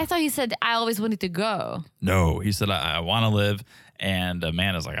 I thought he said I always wanted to go. No, he said, I want to live. And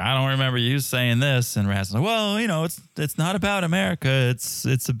Amanda's like, I don't remember you saying this. And Razvan's like, well, you know, it's not about America.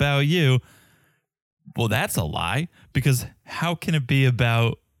 It's about you. Well, that's a lie because how can it be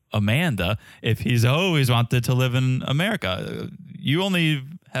about Amanda if he's always wanted to live in America? You only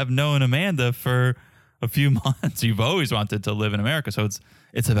have known Amanda for a few months. You've always wanted to live in America. So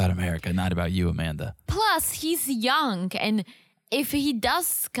it's about America, not about you, Amanda. Plus, he's young and if he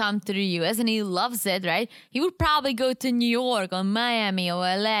does come to the US and he loves it, right, he would probably go to New York or Miami or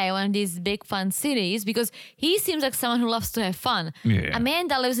LA, one of these big fun cities, because he seems like someone who loves to have fun. Yeah.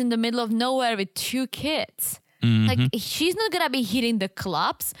 Amanda lives in the middle of nowhere with 2 kids. Mm-hmm. Like, she's not going to be hitting the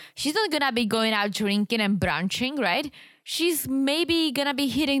clubs. She's not going to be going out drinking and brunching, right? She's maybe going to be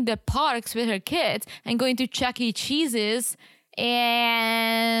hitting the parks with her kids and going to Chuck E. Cheese's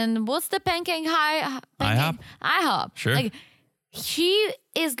and what's the pancake high? IHOP? IHOP. Sure. Like, she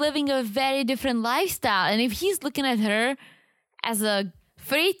is living a very different lifestyle. And if he's looking at her as a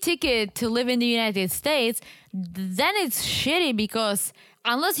free ticket to live in the United States, then it's shitty because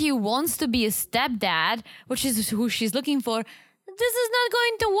unless he wants to be a stepdad, which is who she's looking for, this is not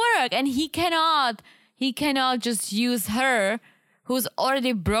going to work. And he cannot just use her, who's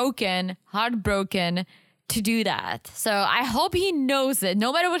already heartbroken, to do that. So I hope he knows it.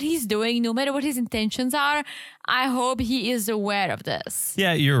 No matter what he's doing, no matter what his intentions are, I hope he is aware of this.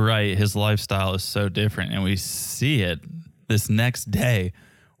 Yeah, you're right. His lifestyle is so different. And we see it this next day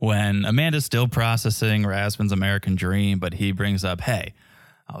when Amanda's still processing Razvan's American dream, but he brings up, hey,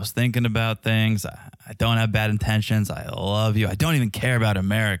 I was thinking about things. I don't have bad intentions. I love you. I don't even care about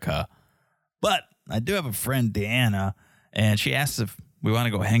America. But I do have a friend, Deanna, and she asks if we want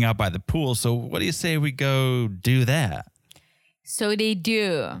to go hang out by the pool. So what do you say we go do that? So they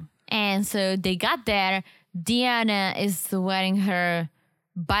do. And so they got there. Deanna is wearing her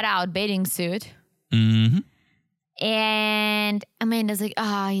butt-out bathing suit. Mm-hmm. And Amanda's like,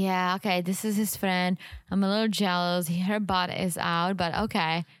 oh, yeah, okay, this is his friend. I'm a little jealous. Her butt is out, but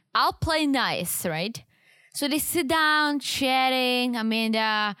okay. I'll play nice, right? So they sit down, chatting.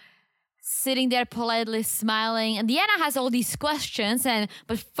 Amanda sitting there politely smiling. And Deanna has all these questions.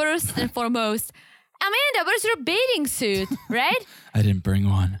 But first and foremost, Amanda, where's your bathing suit, right? I didn't bring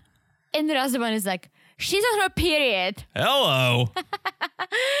one. And the husband is like, she's on her period. Hello. You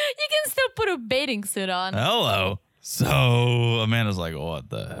can still put a bathing suit on. Hello. So Amanda's like, what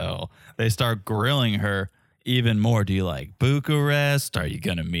the hell? They start grilling her even more. Do you like Bucharest? Are you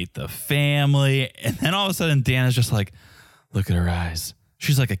going to meet the family? And then all of a sudden, Deanna's just like, look at her eyes.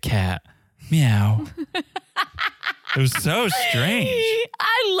 She's like a cat. Meow. It was so strange.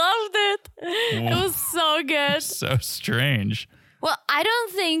 I loved it. It was so good. So strange. Well, I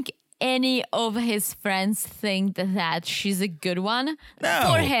don't think any of his friends think that she's a good one. No.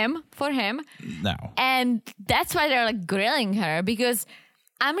 For him. No. And that's why they're like grilling her, because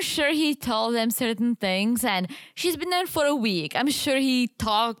I'm sure he told them certain things and she's been there for a week. I'm sure he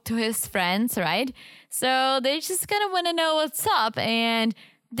talked to his friends, right? So they just kind of want to know what's up, and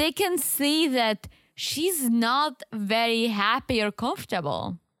they can see that she's not very happy or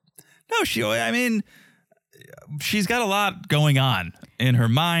comfortable. No, she's got a lot going on in her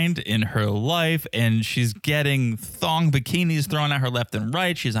mind, in her life, and she's getting thong bikinis thrown at her left and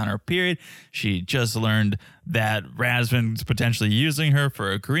right. She's on her period. She just learned that Razvan's potentially using her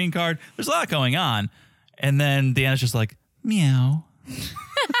for a green card. There's a lot going on. And then Deanna's just like, meow.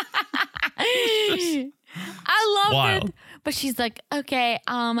 I loved wild. it. But she's like, okay,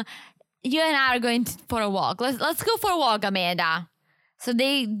 you and I are going for a walk. Let's go for a walk, Amanda. So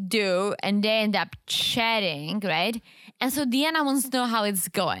they do, and they end up chatting, right? And so Deanna wants to know how it's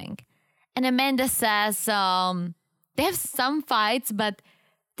going. And Amanda says they have some fights, but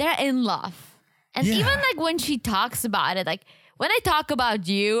they're in love. And Yeah. even like when she talks about it, like when I talk about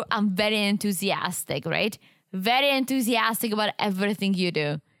you, I'm very enthusiastic, right? Very enthusiastic about everything you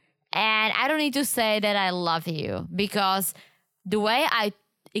do. And I don't need to say that I love you, because the way I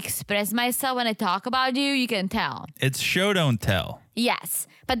express myself when I talk about you, you can tell. It's show, don't tell. Yes.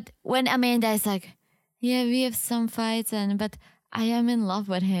 But when Amanda is like, yeah, we have some fights, but I am in love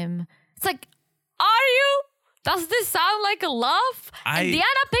with him. It's like, are you? Does this sound like a love? And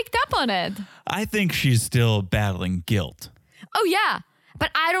Deanna picked up on it. I think she's still battling guilt. Oh, yeah.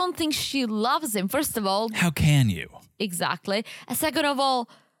 But I don't think she loves him. First of all. How can you? Exactly. And second of all,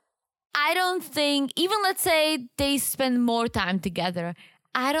 I don't think, even let's say they spend more time together,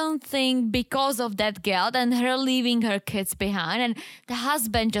 I don't think because of that guilt and her leaving her kids behind and the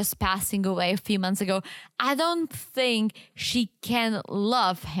husband just passing away a few months ago, I don't think she can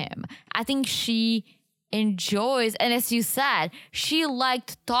love him. I think she enjoys, and as you said, she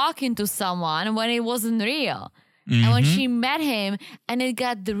liked talking to someone when it wasn't real. Mm-hmm. And when she met him and it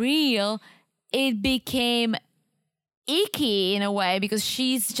got real, it became icky in a way, because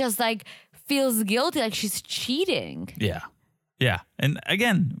she's just like feels guilty, like she's cheating. Yeah. Yeah. And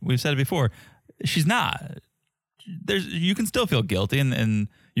again, we've said it before, she's not. You can still feel guilty, and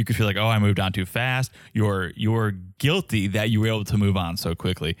you could feel like, oh, I moved on too fast. You're guilty that you were able to move on so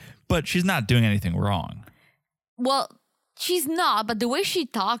quickly, but she's not doing anything wrong. Well, she's not, but the way she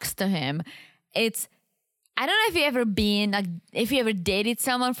talks to him, it's, I don't know if you ever dated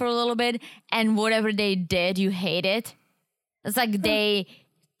someone for a little bit and whatever they did, you hate it. It's like they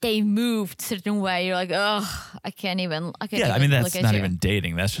moved a certain way. You're like, ugh, I can't even that's not even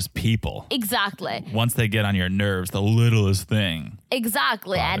dating. That's just people. Exactly. Once they get on your nerves, the littlest thing.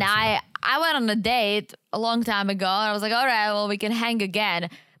 Exactly. And I went on a date a long time ago, and I was like, all right, well, we can hang again.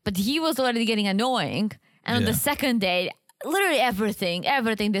 But he was already getting annoying. And on the second date, literally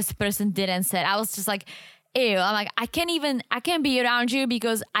everything this person did and said, I was just like, ew. I'm like, I can't be around you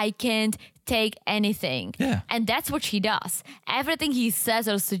because I can't take anything. Yeah. And that's what she does. Everything he says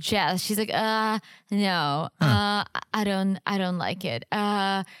or suggests, she's like, no, I don't like it.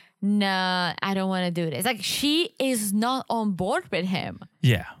 No, I don't want to do this. Like, she is not on board with him.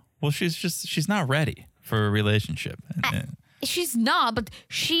 Yeah. Well, she's not ready for a relationship. She's not, but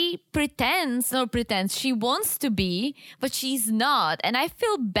she she wants to be, but she's not. And I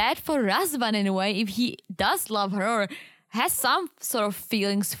feel bad for Razvan in a way. If he does love her or has some sort of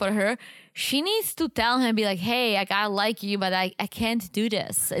feelings for her, she needs to tell him, be like, hey, I like you, but I can't do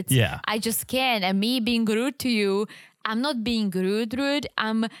this. I just can't. And me being rude to you, I'm not being rude.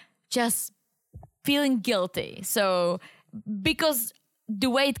 I'm just feeling guilty. So, because the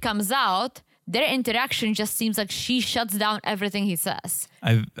way it comes out, their interaction just seems like she shuts down everything he says.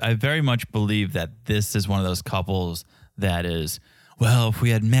 I very much believe that this is one of those couples that is, well, if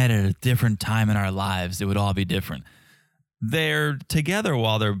we had met at a different time in our lives, it would all be different. They're together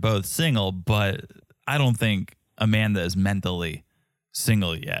while they're both single, but I don't think Amanda is mentally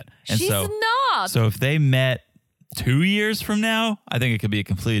single yet. And She's not. So if they met 2 years from now, I think it could be a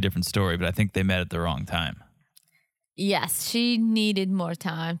completely different story, but I think they met at the wrong time. Yes, she needed more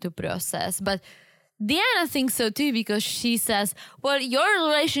time to process. But Deanna thinks so too, because she says, well, your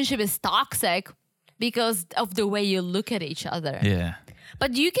relationship is toxic because of the way you look at each other. Yeah.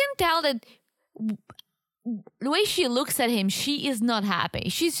 But you can tell that the way she looks at him, she is not happy.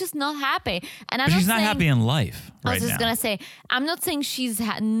 She's just not happy. And But she's not happy in life right now. I was just going to say, I'm not saying she's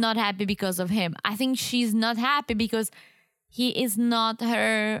not happy because of him. I think she's not happy because he is not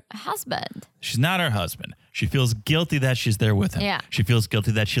her husband. She's not her husband. She feels guilty that she's there with him. Yeah. She feels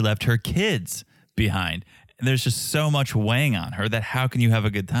guilty that she left her kids behind. And there's just so much weighing on her that how can you have a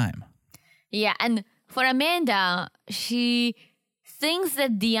good time? Yeah, and for Amanda, she thinks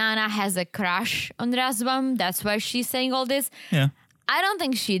that Deanna has a crush on Razvan. That's why she's saying all this. Yeah. I don't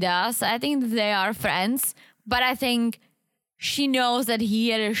think she does. I think they are friends. But I think she knows that he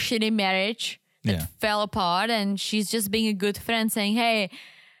had a shitty marriage that fell apart. And she's just being a good friend saying, hey,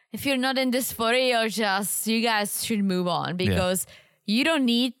 if you're not in this for real, you guys should move on. Because you don't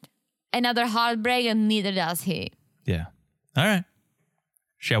need another heartbreak and neither does he. Yeah. All right.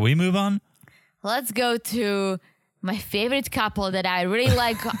 Shall we move on? Let's go to my favorite couple that I really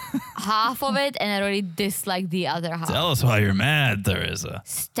like half of it and I really dislike the other half. Tell us why you're mad, Teresa.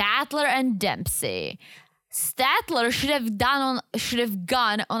 Statler and Dempsey. Statler should have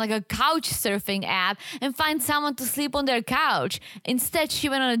gone on like a couch surfing app and find someone to sleep on their couch. Instead, she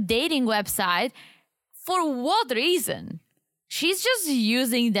went on a dating website. For what reason? She's just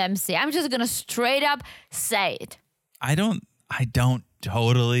using Dempsey. I'm just gonna straight up say it. I don't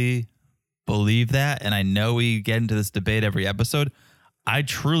totally believe that, and I know we get into this debate every episode. I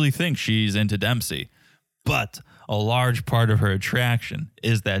truly think she's into Dempsey, but a large part of her attraction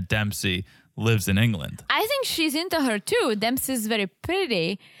is that Dempsey lives in England. I think she's into her too. Dempsey's very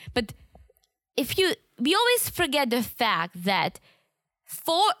pretty, but we always forget the fact that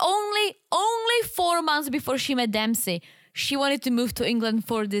only 4 months before she met Dempsey, she wanted to move to England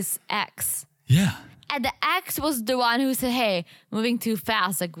for this ex. Yeah. And the ex was the one who said, hey, moving too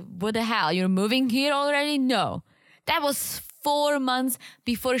fast. Like, what the hell? You're moving here already? No. That was 4 months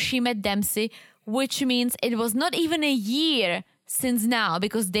before she met Dempsey, which means it was not even a year since now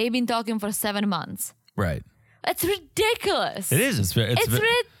because they've been talking for 7 months. Right. That's ridiculous. It is.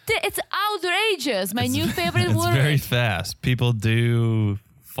 It's outrageous. My new favorite word. It's very fast. People do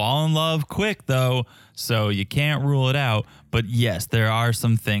fall in love quick, though, so you can't rule it out. But yes, there are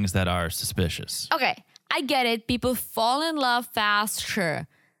some things that are suspicious. Okay, I get it. People fall in love fast, sure.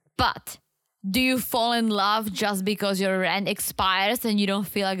 But do you fall in love just because your rent expires and you don't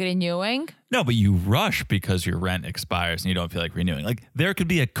feel like renewing? No, but you rush because your rent expires and you don't feel like renewing. Like, there could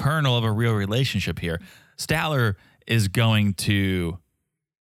be a kernel of a real relationship here. Statler is going to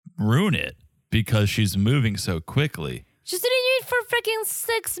ruin it because she's moving so quickly. Just renew it for freaking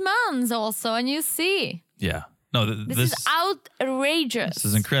 6 months also, and you see. Yeah. No, this is outrageous. This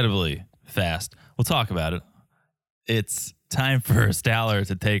is incredibly fast. We'll talk about it. It's time for Statler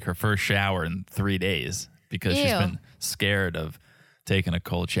to take her first shower in 3 days because she's been scared of taking a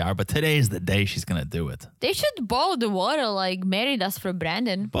cold shower. But today's the day she's going to do it. They should boil the water like Mary does for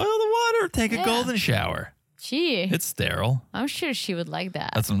Brandon. Boil the water. Take a golden shower. Gee. It's sterile. I'm sure she would like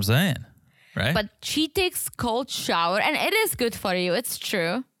that. That's what I'm saying. Right? But she takes cold shower and it is good for you. It's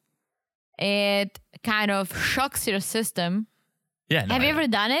true. It kind of shocks your system. Yeah. No, Have you ever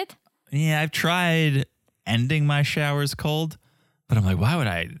done it? Yeah, I've tried ending my showers cold, but I'm like, why would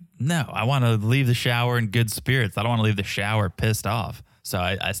I? No, I want to leave the shower in good spirits. I don't want to leave the shower pissed off. So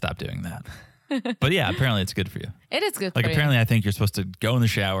I stopped doing that. But yeah, apparently it's good for you. It is good like for you. Apparently I think you're supposed to go in the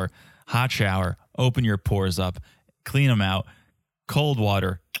shower, hot shower, open your pores up, clean them out, cold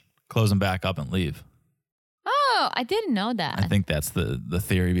water, close them back up and leave. Oh, I didn't know that. I think that's the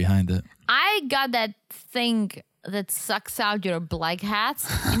theory behind it. I got that thing that sucks out your blackheads.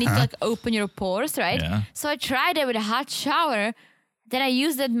 You need to like open your pores, right? Yeah. So I tried it with a hot shower. Then I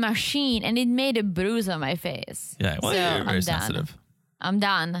used that machine and it made a bruise on my face. Yeah, well, so you're very sensitive. I'm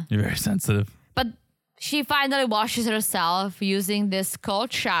done. You're very sensitive. But she finally washes herself using this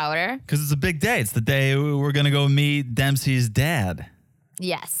cold shower. Because it's a big day. It's the day we're going to go meet Dempsey's dad.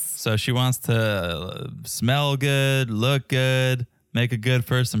 Yes. So she wants to smell good, look good, make a good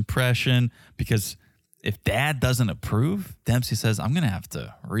first impression, because if Dad doesn't approve, Dempsey says, I'm going to have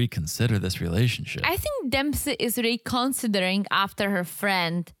to reconsider this relationship. I think Dempsey is reconsidering after her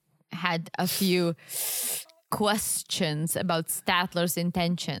friend had a few questions about Statler's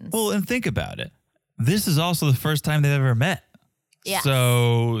intentions. Well, and think about it. This is also the first time they've ever met. Yes.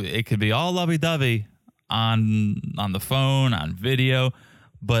 So it could be all lovey-dovey on the phone, on video,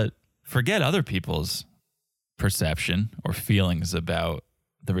 but forget other people's perception or feelings about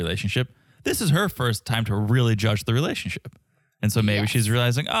the relationship. This is her first time to really judge the relationship. And so maybe she's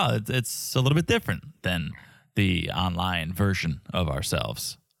realizing, it's a little bit different than the online version of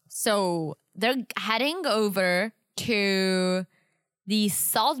ourselves. So they're heading over to the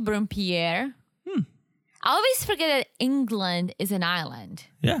Saltburn Pier. I always forget that England is an island.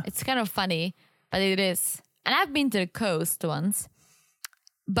 Yeah. It's kind of funny, but it is. And I've been to the coast once.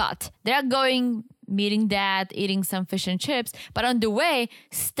 But they're going, meeting Dad, eating some fish and chips. But on the way,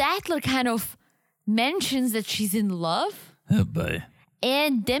 Statler kind of mentions that she's in love. Oh, boy.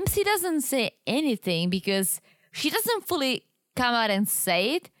 And Dempsey doesn't say anything because she doesn't fully come out and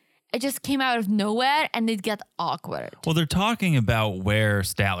say it. It just came out of nowhere and it got awkward. Well, they're talking about where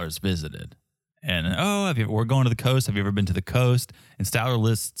Statler's visited. And, we're going to the coast. Have you ever been to the coast? And Statler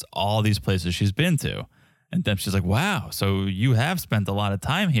lists all these places she's been to. And Dempsey's like, wow, so you have spent a lot of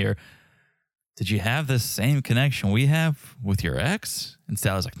time here. Did you have the same connection we have with your ex? And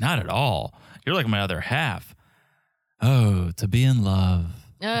Statler's like, not at all. You're like my other half. Oh, to be in love.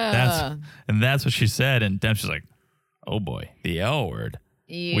 That's what she said. And Dempsey's like, oh boy, the L word.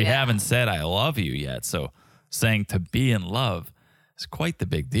 Yeah. We haven't said I love you yet. So saying to be in love is quite the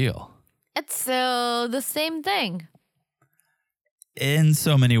big deal. It's the same thing. In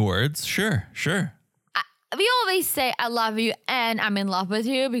so many words, sure. We always say I love you and I'm in love with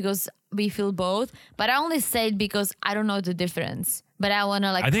you because we feel both. But I only say it because I don't know the difference. But I want to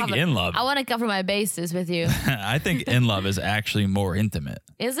I think in love. I want to cover my bases with you. I think in love is actually more intimate.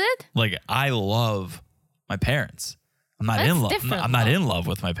 Is it? Like I love my parents. I'm not That's in love. different, I'm not in love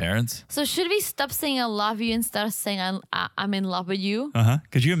with my parents. So should we stop saying I love you and start saying I'm in love with you?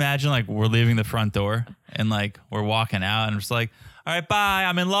 Could you imagine like we're leaving the front door and like we're walking out and it's like, all right, bye.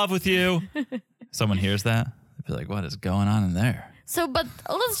 I'm in love with you. Someone hears that, they'd be like, what is going on in there? So, but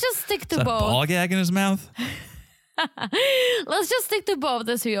let's just stick to Is that both. ball gag in his mouth? Let's just stick to both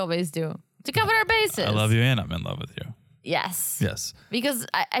as we always do to cover our bases. I love you and I'm in love with you. Yes. Yes. Because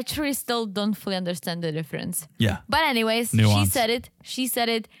I truly still don't fully understand the difference. Yeah. But anyways, Nuance. She said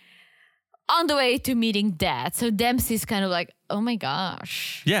it on the way to meeting Dad. So Dempsey's kind of like, oh my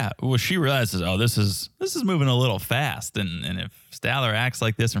gosh. Yeah. Well, she realizes, this is moving a little fast. And if Statler acts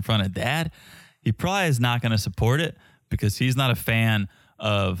like this in front of Dad, he probably is not going to support it because he's not a fan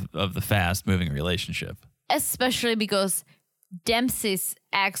of the fast moving relationship. Especially because Dempsey's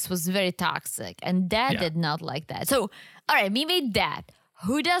ex was very toxic and Dad did not like that. So, all right, we made Dad.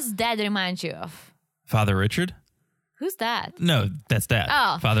 Who does Dad remind you of? Father Richard? Who's that? No, that's Dad.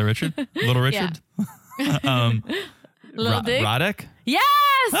 Oh. Father Richard? Little Richard? Little Dick? Radek? Yes!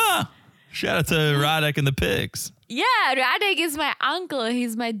 Ah, shout out to Radek and the pigs. Yeah, Radek is my uncle.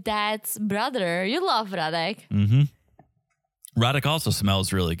 He's my dad's brother. You love Radek. Radek also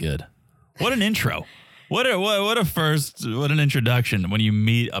smells really good. What an intro. What an introduction when you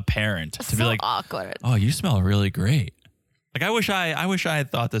meet a parent to be like, awkward. oh, you smell really great. Like I wish I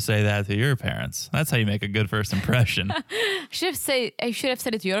had thought to say that to your parents. That's how you make a good first impression. I should have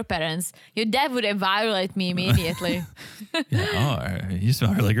said it to your parents. Your dad would violate me immediately. You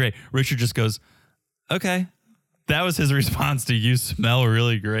smell really great. Richard just goes, okay. That was his response to you smell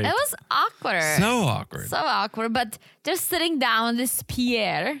really great. It was awkward. So awkward. So awkward. But just sitting down on this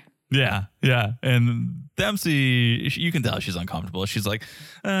pier. Yeah. And Dempsey, you can tell she's uncomfortable. She's like,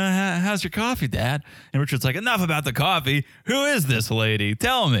 how's your coffee, Dad? And Richard's like, enough about the coffee. Who is this lady?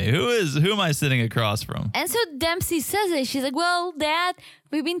 Tell me, who am I sitting across from? And so Dempsey says it. She's like, well, Dad,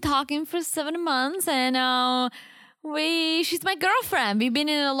 we've been talking for 7 months and she's my girlfriend. We've been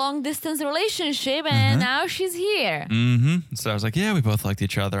in a long distance relationship and now she's here. So I was like, yeah, we both liked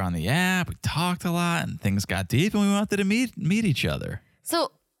each other on the app. We talked a lot and things got deep and we wanted to meet each other.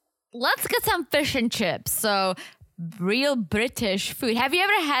 So let's get some fish and chips. So real British food. Have you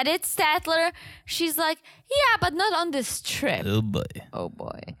ever had it, Statler? She's like, yeah, but not on this trip. Oh boy. Oh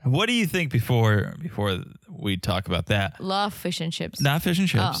boy. What do you think before we talk about that? Love fish and chips. Not fish and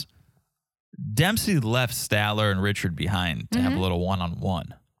chips. Oh. Dempsey left Statler and Richard behind to have a little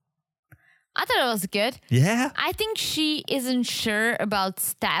one-on-one. I thought it was good. Yeah? I think she isn't sure about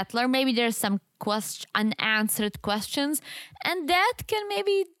Statler. Maybe there's some unanswered questions. And that can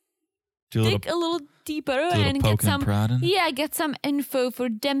maybe dig a little deeper and get some info for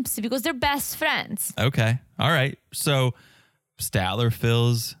Dempsey because they're best friends. Okay. All right. So Statler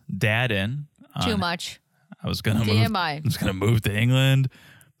fills Dad in. Too much. I was gonna move to England,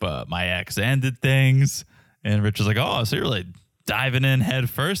 but my ex ended things. And Rich was like, "Oh, so you're really diving in head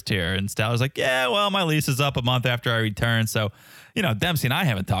first here?" And Statler's like, "Yeah, well, my lease is up a month after I return, so Dempsey and I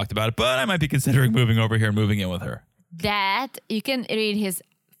haven't talked about it, but I might be considering moving over here and moving in with her." That you can read his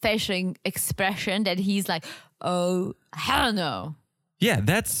facial expression that he's like, "Oh, hell no." Yeah,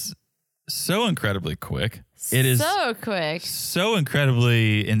 that's so incredibly quick. It is so quick, so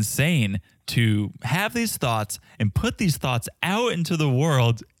incredibly insane to have these thoughts and put these thoughts out into the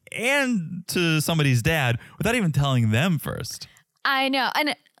world and to somebody's dad without even telling them first. I know.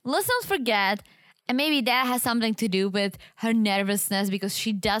 And let's not forget, and maybe that has something to do with her nervousness because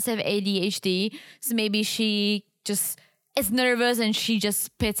she does have ADHD. So maybe she just is nervous and she just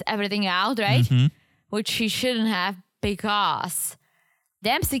spits everything out, right? Mm-hmm. Which she shouldn't have because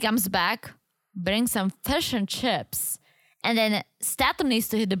Dempsey comes back, brings some fish and chips, and then Statler needs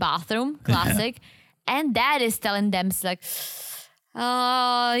to hit the bathroom, classic. And Dad is telling Dempsey like,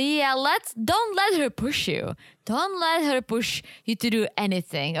 "Oh, yeah, don't let her push you. Don't let her push you to do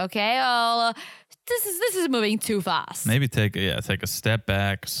anything, okay? This is moving too fast." Maybe take a step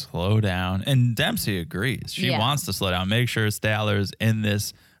back, slow down. And Dempsey agrees. She wants to slow down. Make sure Statler's in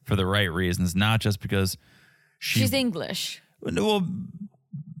this for the right reasons, not just because she's English. Well,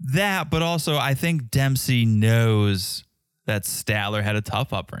 that, but also I think Dempsey knows that Statler had a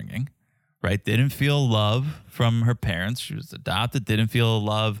tough upbringing. Right? Didn't feel love from her parents. She was adopted, didn't feel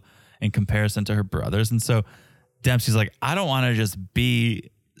love in comparison to her brothers. And so Dempsey's like, I don't want to just be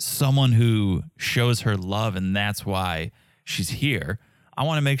someone who shows her love and that's why she's here. I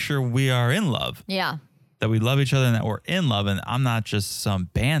want to make sure we are in love. Yeah. That we love each other and that we're in love and I'm not just some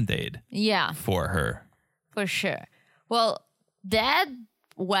Band-Aid for her. For sure. Well, Dad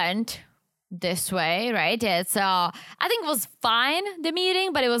went this way, right? It's I think it was fine, the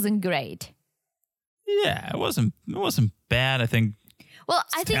meeting, but it wasn't great. Yeah, it wasn't bad. I think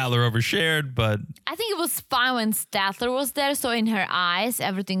Statler overshared, but I think it was fine when Statler was there, so in her eyes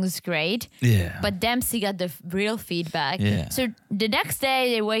everything was great. Yeah. But Dempsey got the real feedback. Yeah. So the next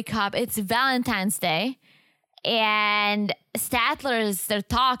day they wake up, it's Valentine's Day, and they're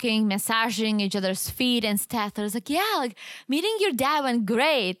talking, massaging each other's feet, and Statler's like, "Yeah, like meeting your dad went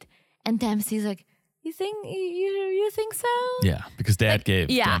great." And Dempsey's like, "You think so?" Yeah, because Dad gave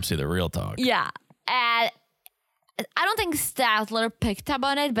Dempsey the real talk. Yeah. And I don't think Statler picked up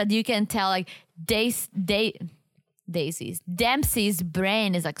on it, but you can tell like Dempsey's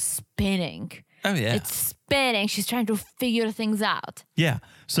brain is like spinning. Oh, yeah. It's spinning. She's trying to figure things out. Yeah.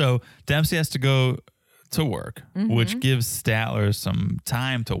 So Dempsey has to go to work, which gives Statler some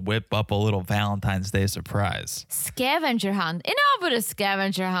time to whip up a little Valentine's Day surprise. Scavenger hunt. Enough with the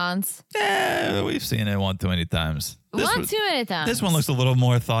scavenger hunts. Yeah, we've seen it one too many times. Too many times. This one looks a little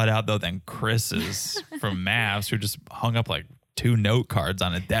more thought out, though, than Chris's from Mavs, who just hung up like 2 note cards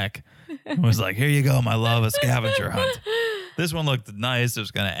on a deck and was like, "Here you go, my love, a scavenger hunt." This one looked nice. It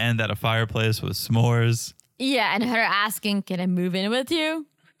was going to end at a fireplace with s'mores. Yeah, and her asking, "Can I move in with you?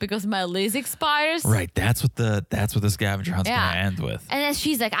 Because my lease expires." Right, that's what the scavenger hunt's gonna end with. And then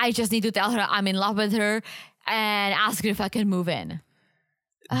she's like, "I just need to tell her I'm in love with her and ask her if I can move in."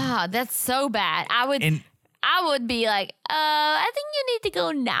 That's so bad. I would be like, I think you need to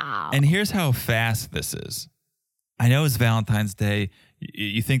go now. And here's how fast this is. I know it's Valentine's Day.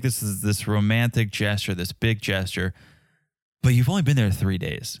 You think this is this romantic gesture, this big gesture, but you've only been there 3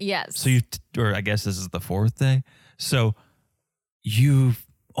 days. Yes. So or I guess this is the 4th day. So you've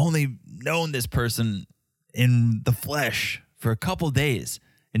only known this person in the flesh for a couple days,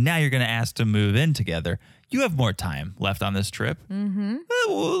 and now you're going to ask to move in together. You have more time left on this trip. Mm-hmm.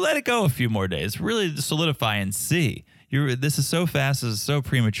 We'll let it go a few more days. Really solidify and see. This is so fast. This is so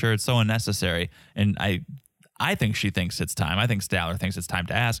premature. It's so unnecessary. And I think she thinks it's time. I think Statler thinks it's time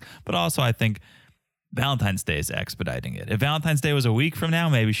to ask. But also I think Valentine's Day is expediting it. If Valentine's Day was a week from now,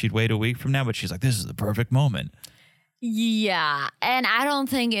 maybe she'd wait a week from now. But she's like, this is the perfect moment. Yeah, and I don't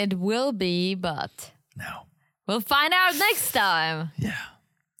think it will be, but no, we'll find out next time. Yeah.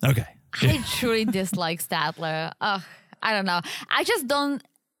 Okay. I truly dislike Statler. Ugh, I don't know.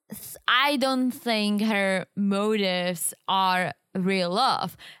 I don't think her motives are real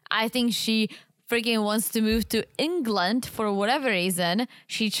love. I think she freaking wants to move to England for whatever reason.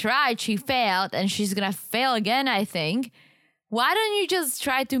 She tried, she failed, and she's gonna fail again, I think. Why don't you just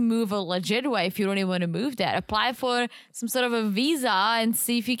try to move a legit way if you don't even want to move there? Apply for some sort of a visa and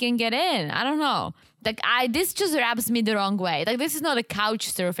see if you can get in. I don't know. Like, this just rubs me the wrong way. Like, this is not a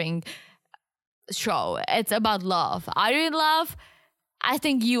couch surfing show. It's about love. Are you in love? I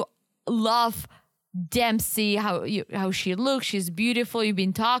think you love Dempsey, how she looks. She's beautiful. You've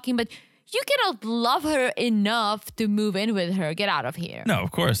been talking, but you cannot love her enough to move in with her. Get out of here. No,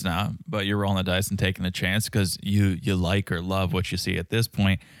 of course not. But you're rolling the dice and taking a chance because you like or love what you see at this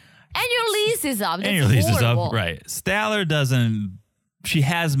point. And your lease is up. And your lease is up, right. Staller she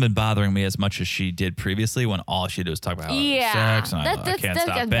hasn't been bothering me as much as she did previously when all she did was talk about sex and I can't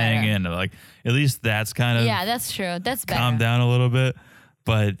stop banging. Like, at least that's kind of... Yeah, that's true. That's better. Calm down a little bit.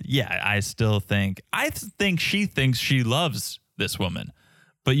 But yeah, I think she thinks she loves this woman.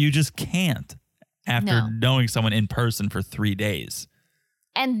 But you just can't after knowing someone in person for 3 days.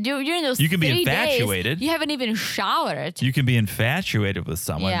 And you're in those you can be 3 infatuated. Days, you haven't even showered. You can be infatuated with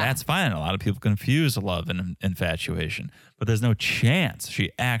someone. Yeah. That's fine. A lot of people confuse love and infatuation. But there's no chance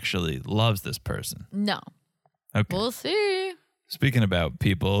she actually loves this person. No. Okay. We'll see. Speaking about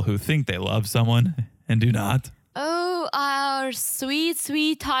people who think they love someone and do not. Oh, our sweet,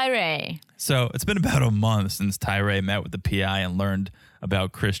 sweet Tyree. So it's been about a month since Tyree met with the PI and learned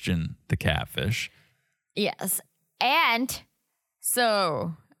about Christian the catfish. Yes. And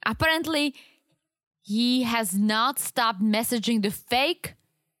so apparently he has not stopped messaging the fake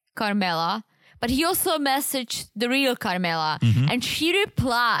Carmela, but he also messaged the real Carmela. And she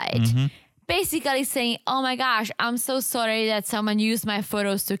replied basically saying, oh my gosh, I'm so sorry that someone used my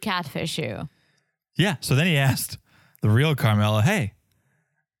photos to catfish you. Yeah. So then he asked the real Carmela, hey,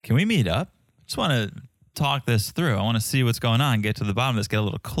 can we meet up? Just want to talk this through. I want to see what's going on, get to the bottom of this, get a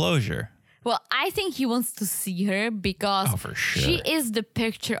little closure. Well, I think he wants to see her because for sure. she is the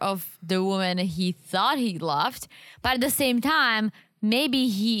picture of the woman he thought he loved. But at the same time, maybe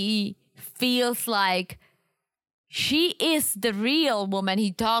he feels like she is the real woman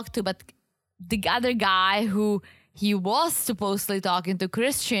he talked to, but the other guy who he was supposedly talking to,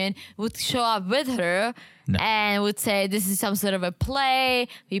 Christian, would show up with her and would say, this is some sort of a play.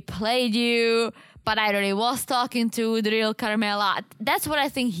 We played you. But I really was talking to the real Carmela. That's what I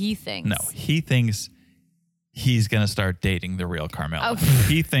think he thinks. No, he thinks he's going to start dating the real Carmela. Oh.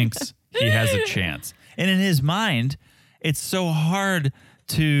 He thinks he has a chance. And in his mind, it's so hard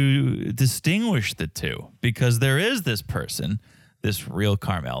to distinguish the two because there is this person, this real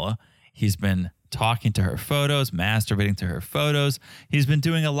Carmela. He's been talking to her photos, masturbating to her photos. He's been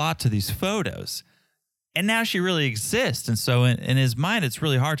doing a lot to these photos. And now she really exists. And so in his mind, it's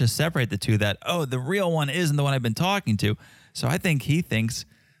really hard to separate the two that, oh, the real one isn't the one I've been talking to. So I think he thinks,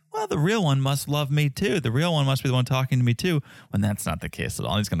 well, the real one must love me too. The real one must be the one talking to me too. When that's not the case at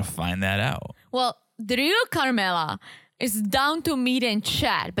all. He's going to find that out. Well, the real Carmela is down to meet and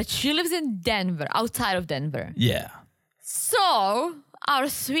chat, but she lives in Denver, outside of Denver. Yeah. So our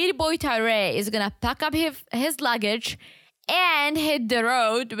sweet boy Tyree is going to pack up his luggage and hit the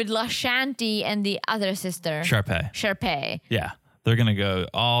road with LaShanti and the other sister. Sharpay. Yeah. They're going to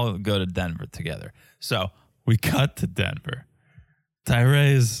all go to Denver together. So we cut to Denver.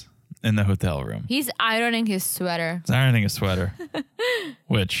 Tyree's in the hotel room. He's ironing his sweater.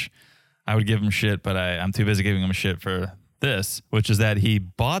 Which I would give him shit, but I'm too busy giving him shit for this, which is that he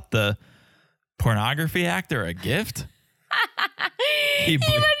bought the pornography actor a gift. He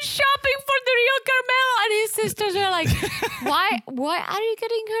went shopping for the real Carmela, and his sisters are like, why are you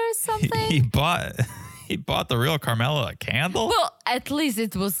getting her something? He bought the real Carmela a candle? Well, at least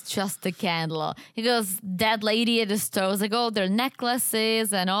it was just a candle. Because that lady at the store was like, oh, they're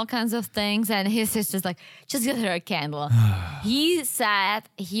necklaces and all kinds of things. And his sister's like, just get her a candle. He said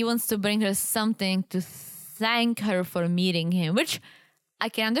he wants to bring her something to thank her for meeting him, which I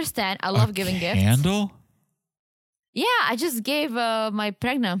can understand. I love giving gifts. A candle? Yeah, I just gave my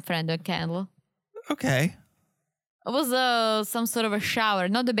pregnant friend a candle. Okay. It was some sort of a shower,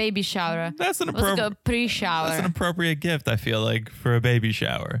 not the baby shower. It was like a pre-shower. That's an appropriate gift, I feel like, for a baby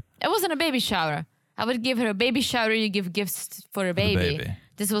shower. It wasn't a baby shower. I would give her a baby shower. You give gifts for a baby.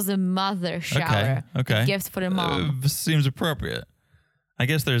 This was a mother shower. Okay. Gifts for the mom. Seems appropriate. I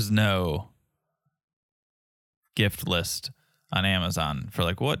guess there's no gift list on Amazon for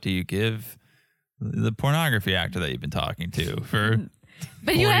like, what do you give the pornography actor that you've been talking to for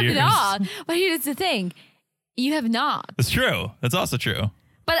But 4 you have years? not. But here's the thing. You have not. It's true. That's also true.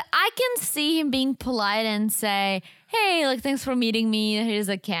 But I can see him being polite and say, hey, like, thanks for meeting me. Here's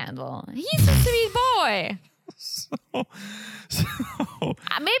a candle. He's a sweet boy.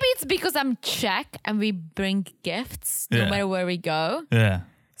 Maybe it's because I'm Czech and we bring gifts no matter where we go. Yeah.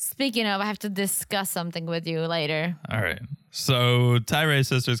 Speaking of, I have to discuss something with you later. All right. So Tyree's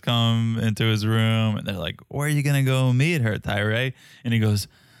sisters come into his room and they're like, where are you going to go meet her, Tyree? And he goes,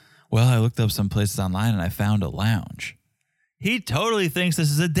 well, I looked up some places online and I found a lounge. He totally thinks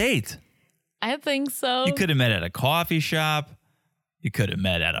this is a date. I think so. You could have met at a coffee shop. You could have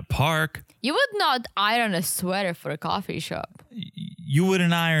met at a park. You would not iron a sweater for a coffee shop. You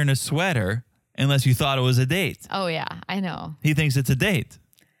wouldn't iron a sweater unless you thought it was a date. Oh, yeah, I know. He thinks it's a date.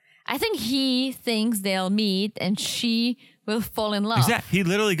 I think he thinks they'll meet and she will fall in love. Exactly. He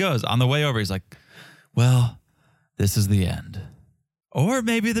literally goes on the way over. He's like, well, this is the end. Or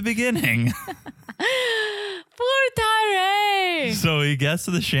maybe the beginning. Poor Tyree. So he gets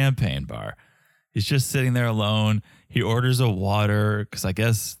to the champagne bar. He's just sitting there alone. He orders a water because I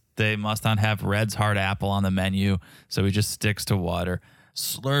guess they must not have Red's Hard Apple on the menu. So he just sticks to water,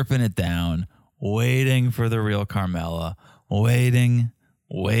 slurping it down, waiting for the real Carmela, waiting.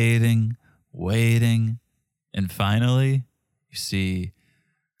 And finally, you see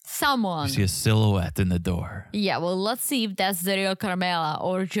someone. You see a silhouette in the door. Yeah, well, let's see if that's the real Carmela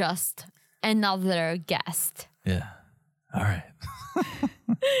or just another guest. Yeah. All right.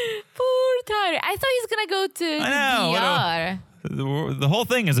 Poor Tyree. I thought he's going to go to DR. The whole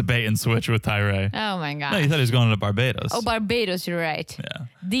thing is a bait and switch with Tyree. Oh, my God. No, you thought he was going to Barbados. Oh, Barbados, you're right. Yeah.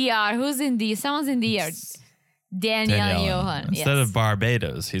 DR, who's in DR? Someone's in DR. Danielle and Johan. Instead of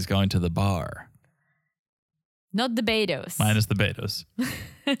Barbados, he's going to the bar. Not the Betos. Minus the Betos.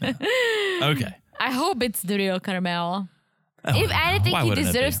 Yeah. Okay. I hope it's the real Carmela. Oh, if anything, he wouldn't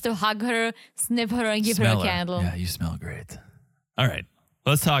it deserves be? to hug her, sniff her, and give Smell her a candle. Yeah, you smell great. All right.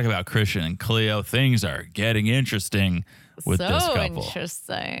 Let's talk about Christian and Cleo. Things are getting interesting with this couple.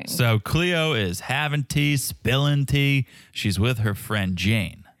 Interesting. So Cleo is having tea, spilling tea. She's with her friend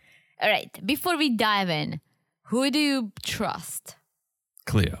Jane. All right. Before we dive in, who do you trust?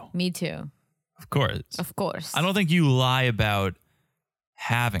 Cleo. Me too. Of course. Of course. I don't think you lie about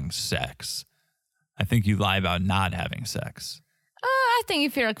having sex. I think you lie about not having sex. I think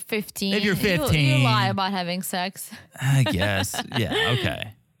if you're like 15. If you're 15. You lie about having sex. I guess. Yeah,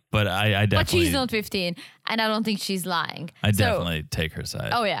 okay. But I definitely... But she's not 15, and I don't think she's lying. I definitely take her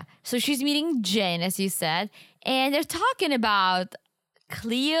side. Oh, yeah. So she's meeting Jane, as you said, and they're talking about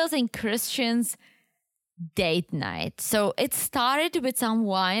Cleo's and Christian's date night. So it started with some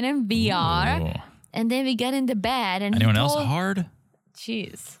wine and VR, Ooh. and then we got in the bed. And anyone else hard?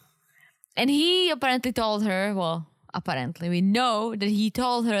 Jeez. And he apparently told her, well, apparently we know that he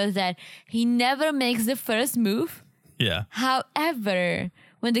told her that he never makes the first move. Yeah. However,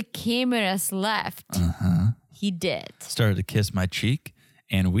 when the cameras left, he did. Started to kiss my cheek,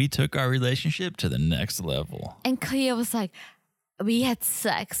 and we took our relationship to the next level. And Cleo was like, we had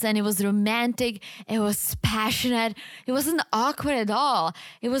sex and it was romantic. It was passionate. It wasn't awkward at all.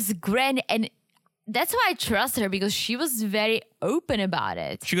 It was great. And that's why I trust her, because she was very open about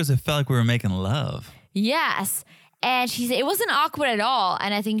it. She goes, it felt like we were making love. Yes. And she said it wasn't awkward at all.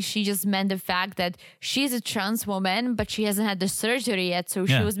 And I think she just meant the fact that she's a trans woman, but she hasn't had the surgery yet. So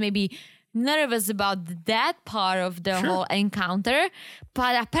she was maybe nervous about that part of the whole encounter.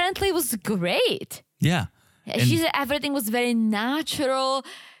 But apparently it was great. Yeah. She said everything was very natural.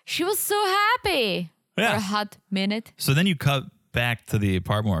 She was so happy for a hot minute. So then you cut back to the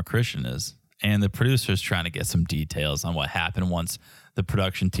apartment where Christian is, and the producer's trying to get some details on what happened once the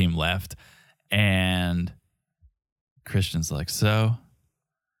production team left. And Christian's like, the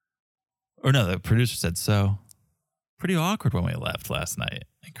producer said, so pretty awkward when we left last night.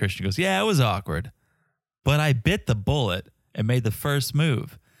 And Christian goes, yeah, it was awkward, but I bit the bullet and made the first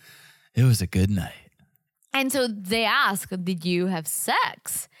move. It was a good night. And so they ask, did you have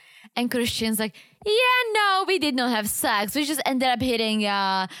sex? And Christian's like, yeah, no, we did not have sex. We just ended up hitting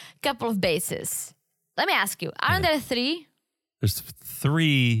a couple of bases. Let me ask you, aren't there 3? There's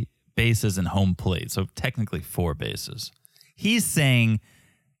 3 bases and home plate, so technically 4 bases. He's saying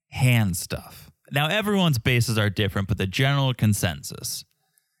hand stuff. Now, everyone's bases are different, but the general consensus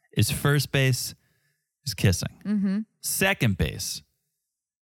is first base is kissing. Mm-hmm. Second base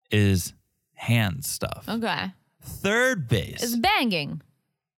is hand stuff. Okay. Third base is banging.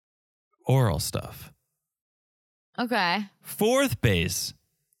 Oral stuff. Okay. Fourth base,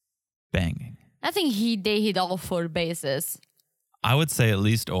 banging. I think they hit all 4 bases. I would say at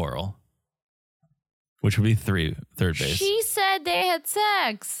least oral, which would be third base. She said they had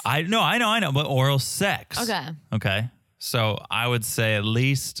sex. I know, but oral sex. Okay. So I would say at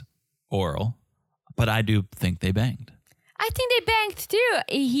least oral, but I do think they banged. I think they banged too.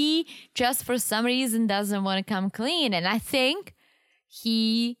 He just for some reason doesn't want to come clean. And I think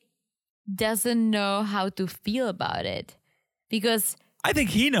he doesn't know how to feel about it. Because I think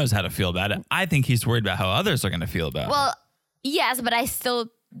he knows how to feel about it. I think he's worried about how others are going to feel about it. Well, yes, but I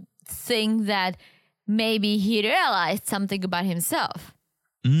still think that maybe he realized something about himself.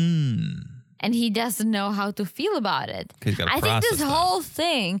 And he doesn't know how to feel about it. He's gotta I think this process whole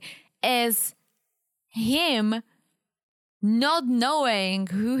thing is him not knowing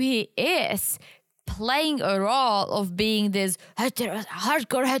who he is, playing a role of being this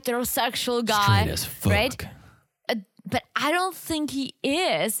hardcore heterosexual guy, Straight as fuck. right? But I don't think he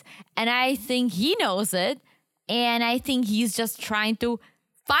is, and I think he knows it, and I think he's just trying to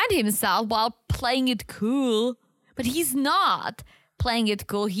find himself while playing it cool. But he's not playing it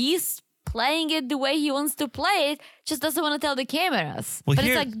cool. He's playing it the way he wants to play it, just doesn't want to tell the cameras. Well, but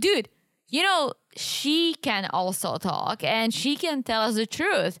it's like, dude, you know, she can also talk and she can tell us the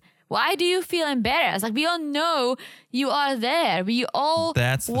truth. Why do you feel embarrassed? Like, we all know you are there. We all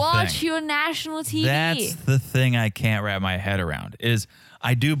watch your national TV. That's the thing I can't wrap my head around is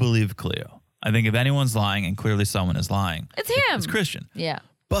I do believe Cleo. I think if anyone's lying, and clearly someone is lying, it's him. It's Christian. Yeah.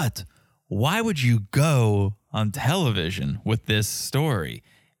 But why would you go on television with this story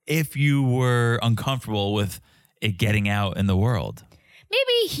if you were uncomfortable with it getting out in the world?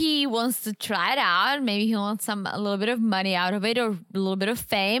 Maybe he wants to try it out. Maybe he wants a little bit of money out of it or a little bit of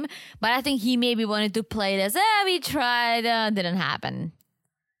fame. But I think he maybe wanted to play it as, we tried, didn't happen.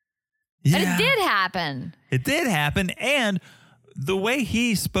 Yeah. But it did happen. It did happen. And the way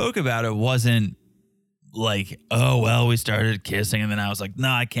he spoke about it wasn't like, oh, well, we started kissing. And then I was like, no,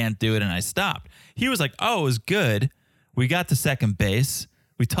 I can't do it. And I stopped. He was like, oh, it was good. We got to second base.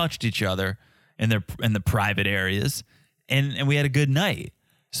 We touched each other in the private areas. And we had a good night.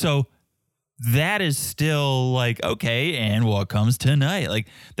 So that is still like, okay, and what comes tonight? Like,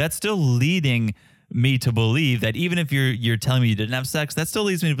 that's still leading me to believe that even if you're telling me you didn't have sex, that still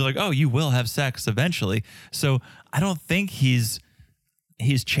leads me to be like, oh, you will have sex eventually. So I don't think he's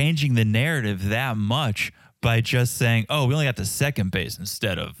changing the narrative that much by just saying, oh, we only got to second base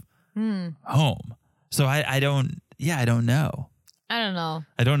instead of home. So I don't know. I don't know.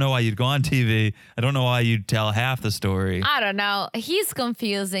 I don't know why you'd go on TV. I don't know why you'd tell half the story. I don't know. He's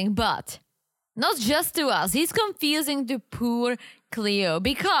confusing, but not just to us. He's confusing to poor Cleo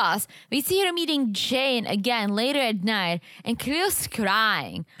because we see her meeting Jane again later at night and Cleo's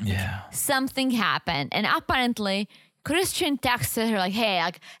crying. Yeah. Something happened. And apparently Christian texted her like, hey,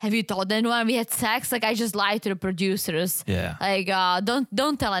 like, have you told anyone we had sex? Like, I just lied to the producers. Yeah. Like,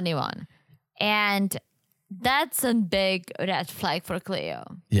 don't tell anyone. And that's a big red flag for Cleo.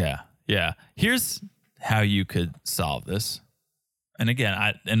 Yeah. Yeah. Here's how you could solve this. And again,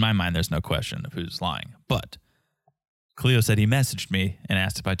 in my mind, there's no question of who's lying. But Cleo said he messaged me and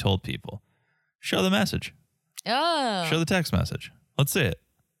asked if I told people. Show the message. Oh. Show the text message. Let's see it.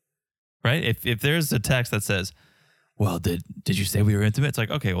 Right? If there's a text that says, well, did you say we were intimate? It's like,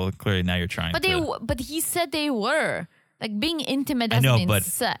 okay, well, clearly now you're trying But he said they were. Like, being intimate doesn't mean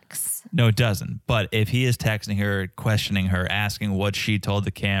sex. No, it doesn't. But if he is texting her, questioning her, asking what she told the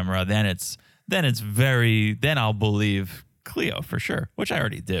camera, then I'll believe Cleo for sure, which I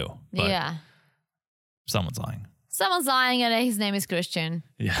already do. But yeah. Someone's lying. Someone's lying, and his name is Christian.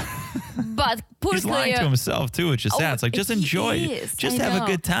 Yeah. But poor He's Cleo, lying to himself, too, which is sad. It's like, just enjoy it. Just have a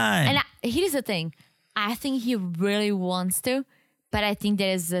good time. And here's the thing. I think he really wants to, but I think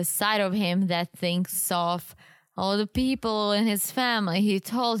there is a side of him that thinks of all the people in his family. He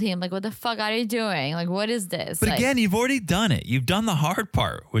told him, like, what the fuck are you doing? Like, what is this? But again, you've already done it. You've done the hard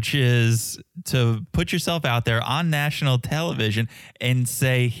part, which is to put yourself out there on national television and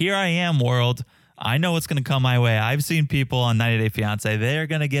say, here I am, world. I know what's going to come my way. I've seen people on 90 Day Fiancé. They're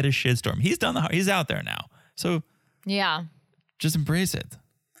going to get a shitstorm. He's out there now. So yeah, just embrace it.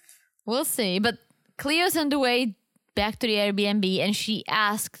 We'll see. But Cleo's on the way back to the Airbnb and she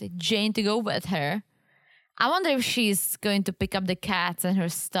asked Jane to go with her. I wonder if she's going to pick up the cats and her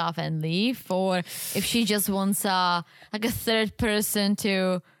stuff and leave, or if she just wants a third person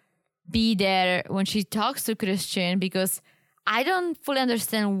to be there when she talks to Christian, because I don't fully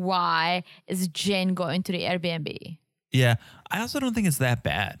understand why is Jane going to the Airbnb. Yeah, I also don't think it's that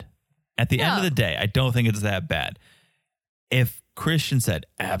bad. At the end of the day, I don't think it's that bad. If Christian said,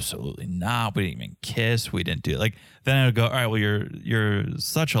 absolutely not, we didn't even kiss, we didn't do it, like, then I would go, all right, well, you're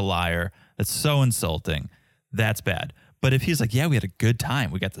such a liar. That's so insulting. That's bad. But if he's like, yeah, we had a good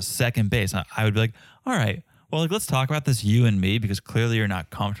time, we got to second base, I would be like, all right, well, like, let's talk about this, you and me, because clearly you're not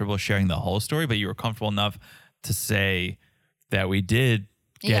comfortable sharing the whole story, but you were comfortable enough to say that we did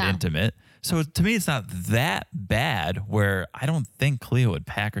get intimate. So to me, it's not that bad where I don't think Cleo would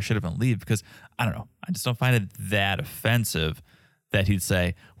pack her shit up and leave, because I don't know. I just don't find it that offensive that he'd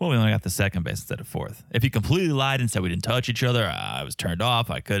say, well, we only got the second base instead of fourth. If he completely lied and said we didn't touch each other, I was turned off,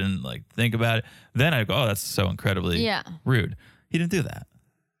 I couldn't think about it, then I'd go, oh, that's so incredibly rude. He didn't do that.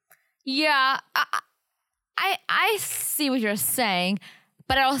 Yeah, I see what you're saying,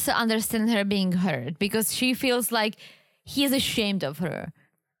 but I also understand her being hurt because she feels like he is ashamed of her.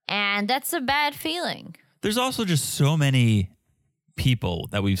 And that's a bad feeling. There's also just so many people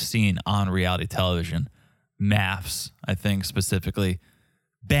that we've seen on reality television, MAFs, I think specifically,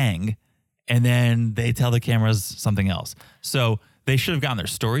 bang, and then they tell the cameras something else. So they should have gotten their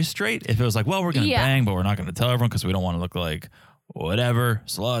story straight. If it was like, well, we're going to bang, but we're not going to tell everyone because we don't want to look like whatever,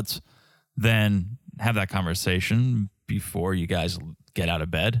 sluts, then have that conversation before you guys get out of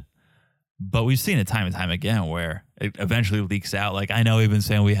bed. But we've seen it time and time again where it eventually leaks out. Like, I know we've been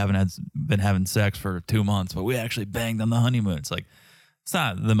saying we haven't been having sex for 2 months, but we actually banged on the honeymoon. It's like, it's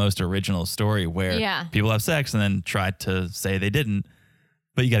not the most original story where people have sex and then try to say they didn't,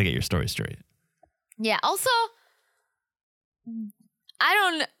 but you got to get your story straight. Yeah. Also, I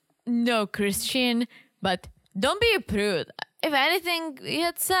don't know Christian, but don't be a prude. If anything, you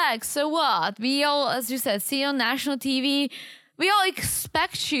had sex, so what? We all, as you said, see on national TV, we all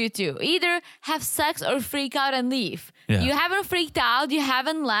expect you to either have sex or freak out and leave. Yeah. You haven't freaked out. You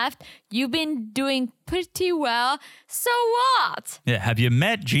haven't left. You've been doing pretty well. So what? Yeah. Have you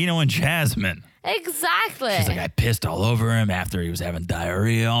met Gino and Jasmine? Exactly. She's like, I pissed all over him after he was having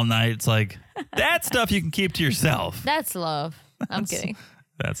diarrhea all night. It's like, that stuff you can keep to yourself. That's love. I'm kidding.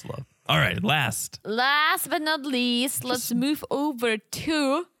 That's love. All right. Last but not least, let's move over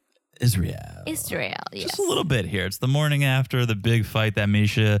to Israel, yes. Just a little bit here. It's the morning after the big fight that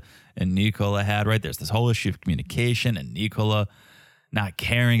Misha and Nikola had, right? There's this whole issue of communication and Nikola not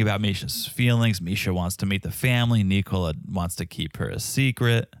caring about Misha's feelings. Misha wants to meet the family. Nikola wants to keep her a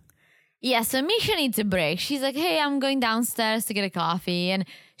secret. Yeah, so Misha needs a break. She's like, hey, I'm going downstairs to get a coffee. And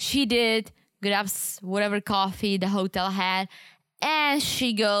she did, grabs whatever coffee the hotel had. And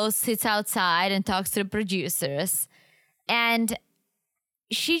she goes, sits outside and talks to the producers. And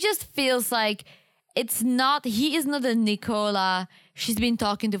she just feels like he is not the Nikola she's been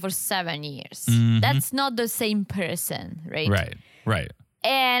talking to for 7 years. Mm-hmm. That's not the same person, right? Right.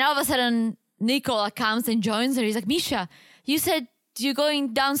 And all of a sudden, Nikola comes and joins her. He's like, Misha, you said you're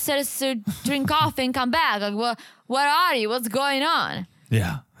going downstairs to drink coffee and come back. Like, where are you? What's going on?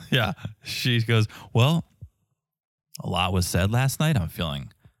 Yeah. She goes, well, a lot was said last night. I'm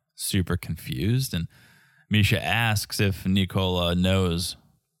feeling super confused. And Misha asks if Nikola knows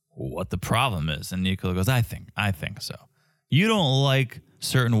what the problem is. And Nikola goes, I think so. You don't like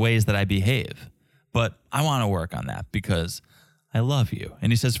certain ways that I behave, but I want to work on that because I love you.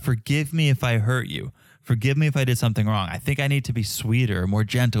 And he says, forgive me if I hurt you. Forgive me if I did something wrong. I think I need to be sweeter, more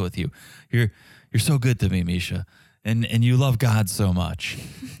gentle with you. You're so good to me, Misha. And you love God so much.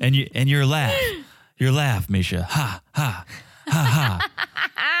 And your laugh, Misha. Ha, ha, ha,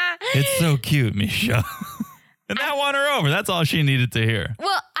 ha. It's so cute, Misha. And that won her over. That's all she needed to hear.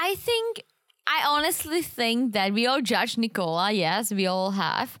 Well, I honestly think that we all judge Nikola. Yes, we all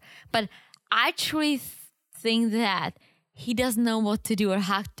have. But I truly think that he doesn't know what to do or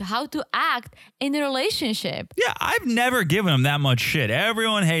how to act in a relationship. Yeah, I've never given him that much shit.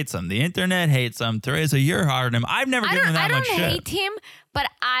 Everyone hates him. The internet hates him. Teresa, you're hard on him. I've never given him that much shit. I don't hate him, but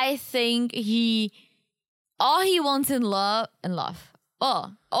I think all he wants in love.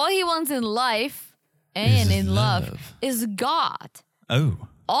 Well, all he wants in life and in love is God. Oh.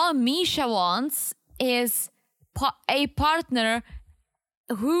 All Misha wants is a partner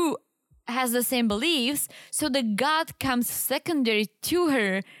who has the same beliefs, so the God comes secondary to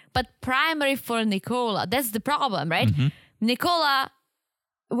her, but primary for Nikola. That's the problem, right? Mm-hmm. Nikola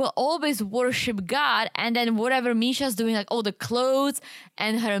will always worship God, and then whatever Misha's doing, like all the clothes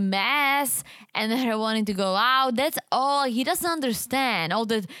and her mess and her wanting to go out, that's all. He doesn't understand all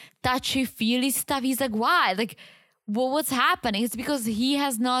the touchy-feely stuff. He's like, why? Like, what's happening? It's because he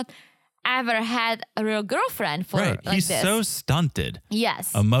has not ever had a real girlfriend for like he's this. So stunted.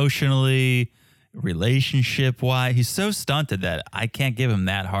 Yes. Emotionally, relationship-wise, he's so stunted that I can't give him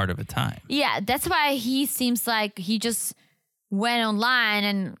that hard of a time. Yeah, that's why he seems like he just went online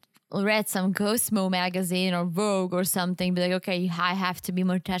and read some Cosmo magazine or Vogue or something, be like, okay, I have to be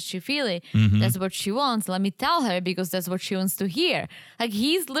more touchy-feely. Mm-hmm. That's what she wants. Let me tell her because that's what she wants to hear. Like,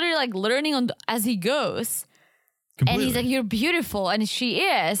 he's literally like learning as he goes. Completely. And he's like, you're beautiful. And she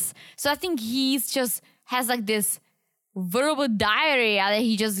is. So I think he's just has like this verbal diarrhea that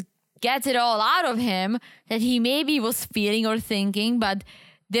he just gets it all out of him that he maybe was feeling or thinking, but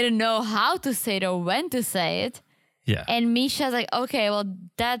didn't know how to say it or when to say it. Yeah. And Misha's like, okay, well,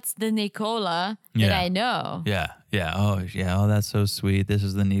 that's the Nikola that I know. Yeah. Oh, that's so sweet. This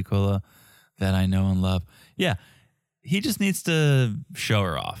is the Nikola that I know and love. Yeah. He just needs to show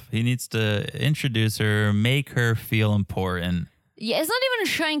her off. He needs to introduce her, make her feel important. Yeah, it's not even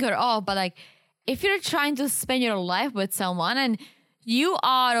showing her off, but like, if you're trying to spend your life with someone and you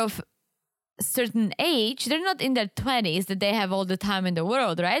out of certain age, they're not in their 20s that they have all the time in the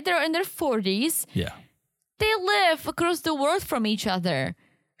world, right? They're in their 40s. Yeah. They live across the world from each other.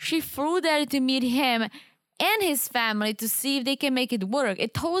 She flew there to meet him and his family to see if they can make it work.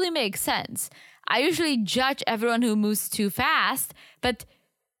 It totally makes sense. I usually judge everyone who moves too fast, but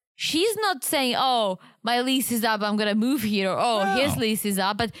she's not saying, oh, my lease is up, I'm going to move here, or oh, No. his lease is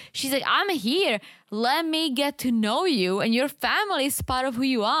up. But she's like, I'm here. Let me get to know you, and your family is part of who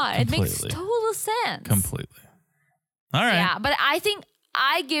you are. It makes Completely. total sense. Completely. All right. Yeah, but I think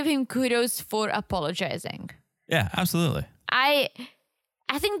I give him kudos for apologizing. Yeah, absolutely. I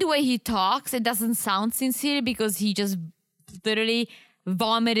think the way he talks, it doesn't sound sincere because he just literally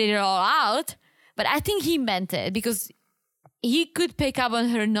vomited it all out. But I think he meant it because he could pick up on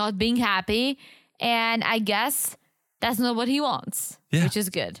her not being happy. And I guess that's not what he wants, which is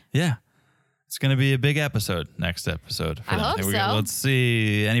good. Yeah. It's going to be a big episode, next episode. For I them. hope Here we so. go. Let's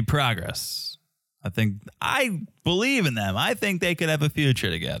see any progress. I believe in them. I think they could have a future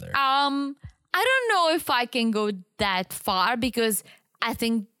together. I don't know if I can go that far because I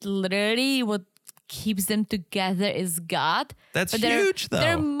think literally what keeps them together is God. That's But huge, though.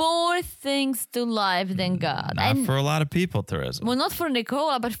 There are more things to life than God. Not for a lot of people, Teresa. Well, not for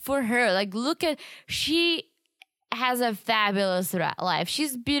Nicola, but for her. Like, she has a fabulous life.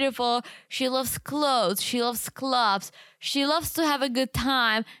 She's beautiful. She loves clothes. She loves clubs. She loves to have a good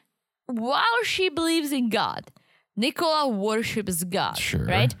time while she believes in God. Nicola worships God, Sure.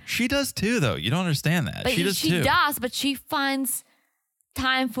 right? She does too, though. You don't understand that. But she does too. but she finds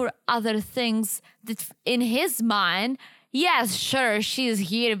time for other things that in his mind, yes, sure, she's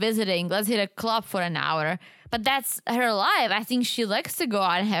here visiting. Let's hit a club for an hour. But that's her life. I think she likes to go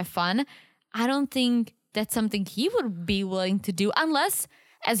out and have fun. I don't think that's something he would be willing to do unless,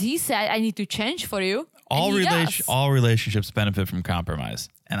 as he said, I need to change for you. All does. all relationships benefit from compromise.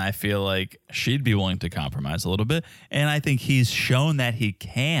 And I feel like she'd be willing to compromise a little bit. And I think he's shown that he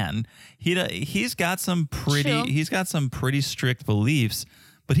can. He's got some pretty strict beliefs,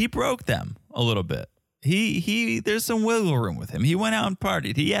 but he broke them a little bit. There's some wiggle room with him. He went out and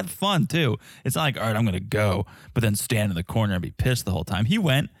partied. He had fun too. It's not like, all right, I'm going to go, but then stand in the corner and be pissed the whole time. He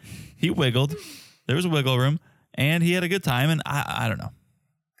went, he wiggled. There was a wiggle room and he had a good time. And I don't know.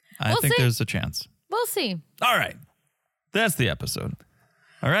 I think there's a chance. We'll see. All right. That's the episode.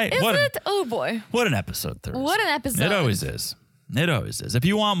 All right. Is it? Oh, boy. What an episode, Thursday. What an episode. It always is. It always is. If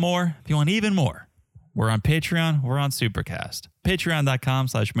you want more, if you want even more, we're on Patreon. We're on Supercast.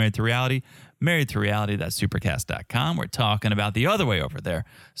 Patreon.com/married to reality. Married to reality.supercast.com. We're talking about the other way over there.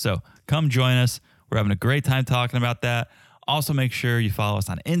 So come join us. We're having a great time talking about that. Also, make sure you follow us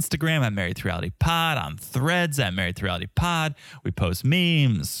on Instagram at Married to Reality Pod, on Threads at Married to Reality Pod. We post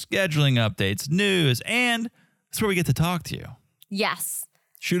memes, scheduling updates, news, and that's where we get to talk to you. Yes.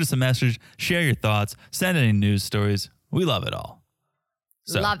 Shoot us a message, share your thoughts, send any news stories. We love it all.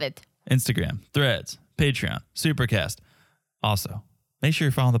 So, Love it. Instagram, Threads, Patreon, Supercast. Also, make sure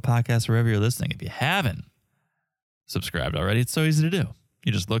you're following the podcast wherever you're listening. If you haven't subscribed already, it's so easy to do.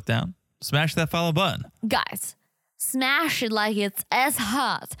 You just look down, smash that follow button. Guys, smash it like it's as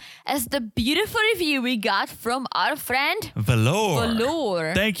hot as the beautiful review we got from our friend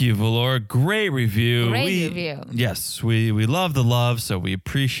Valor. Thank you, Valor. Great review. Great review. Yes, we love the love, so we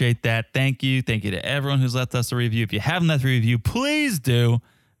appreciate that. Thank you. Thank you to everyone who's left us a review. If you haven't left a review, please do.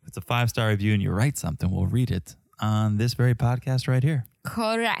 If it's a 5-star review and you write something, we'll read it on this very podcast right here.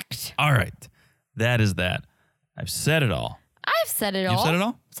 Correct. All right. That is that. I've said it all. I've said it all. You've said it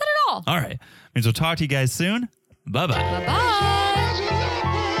all? Said it all. All right. Means we'll talk to you guys soon. Bye-bye. Bye-bye.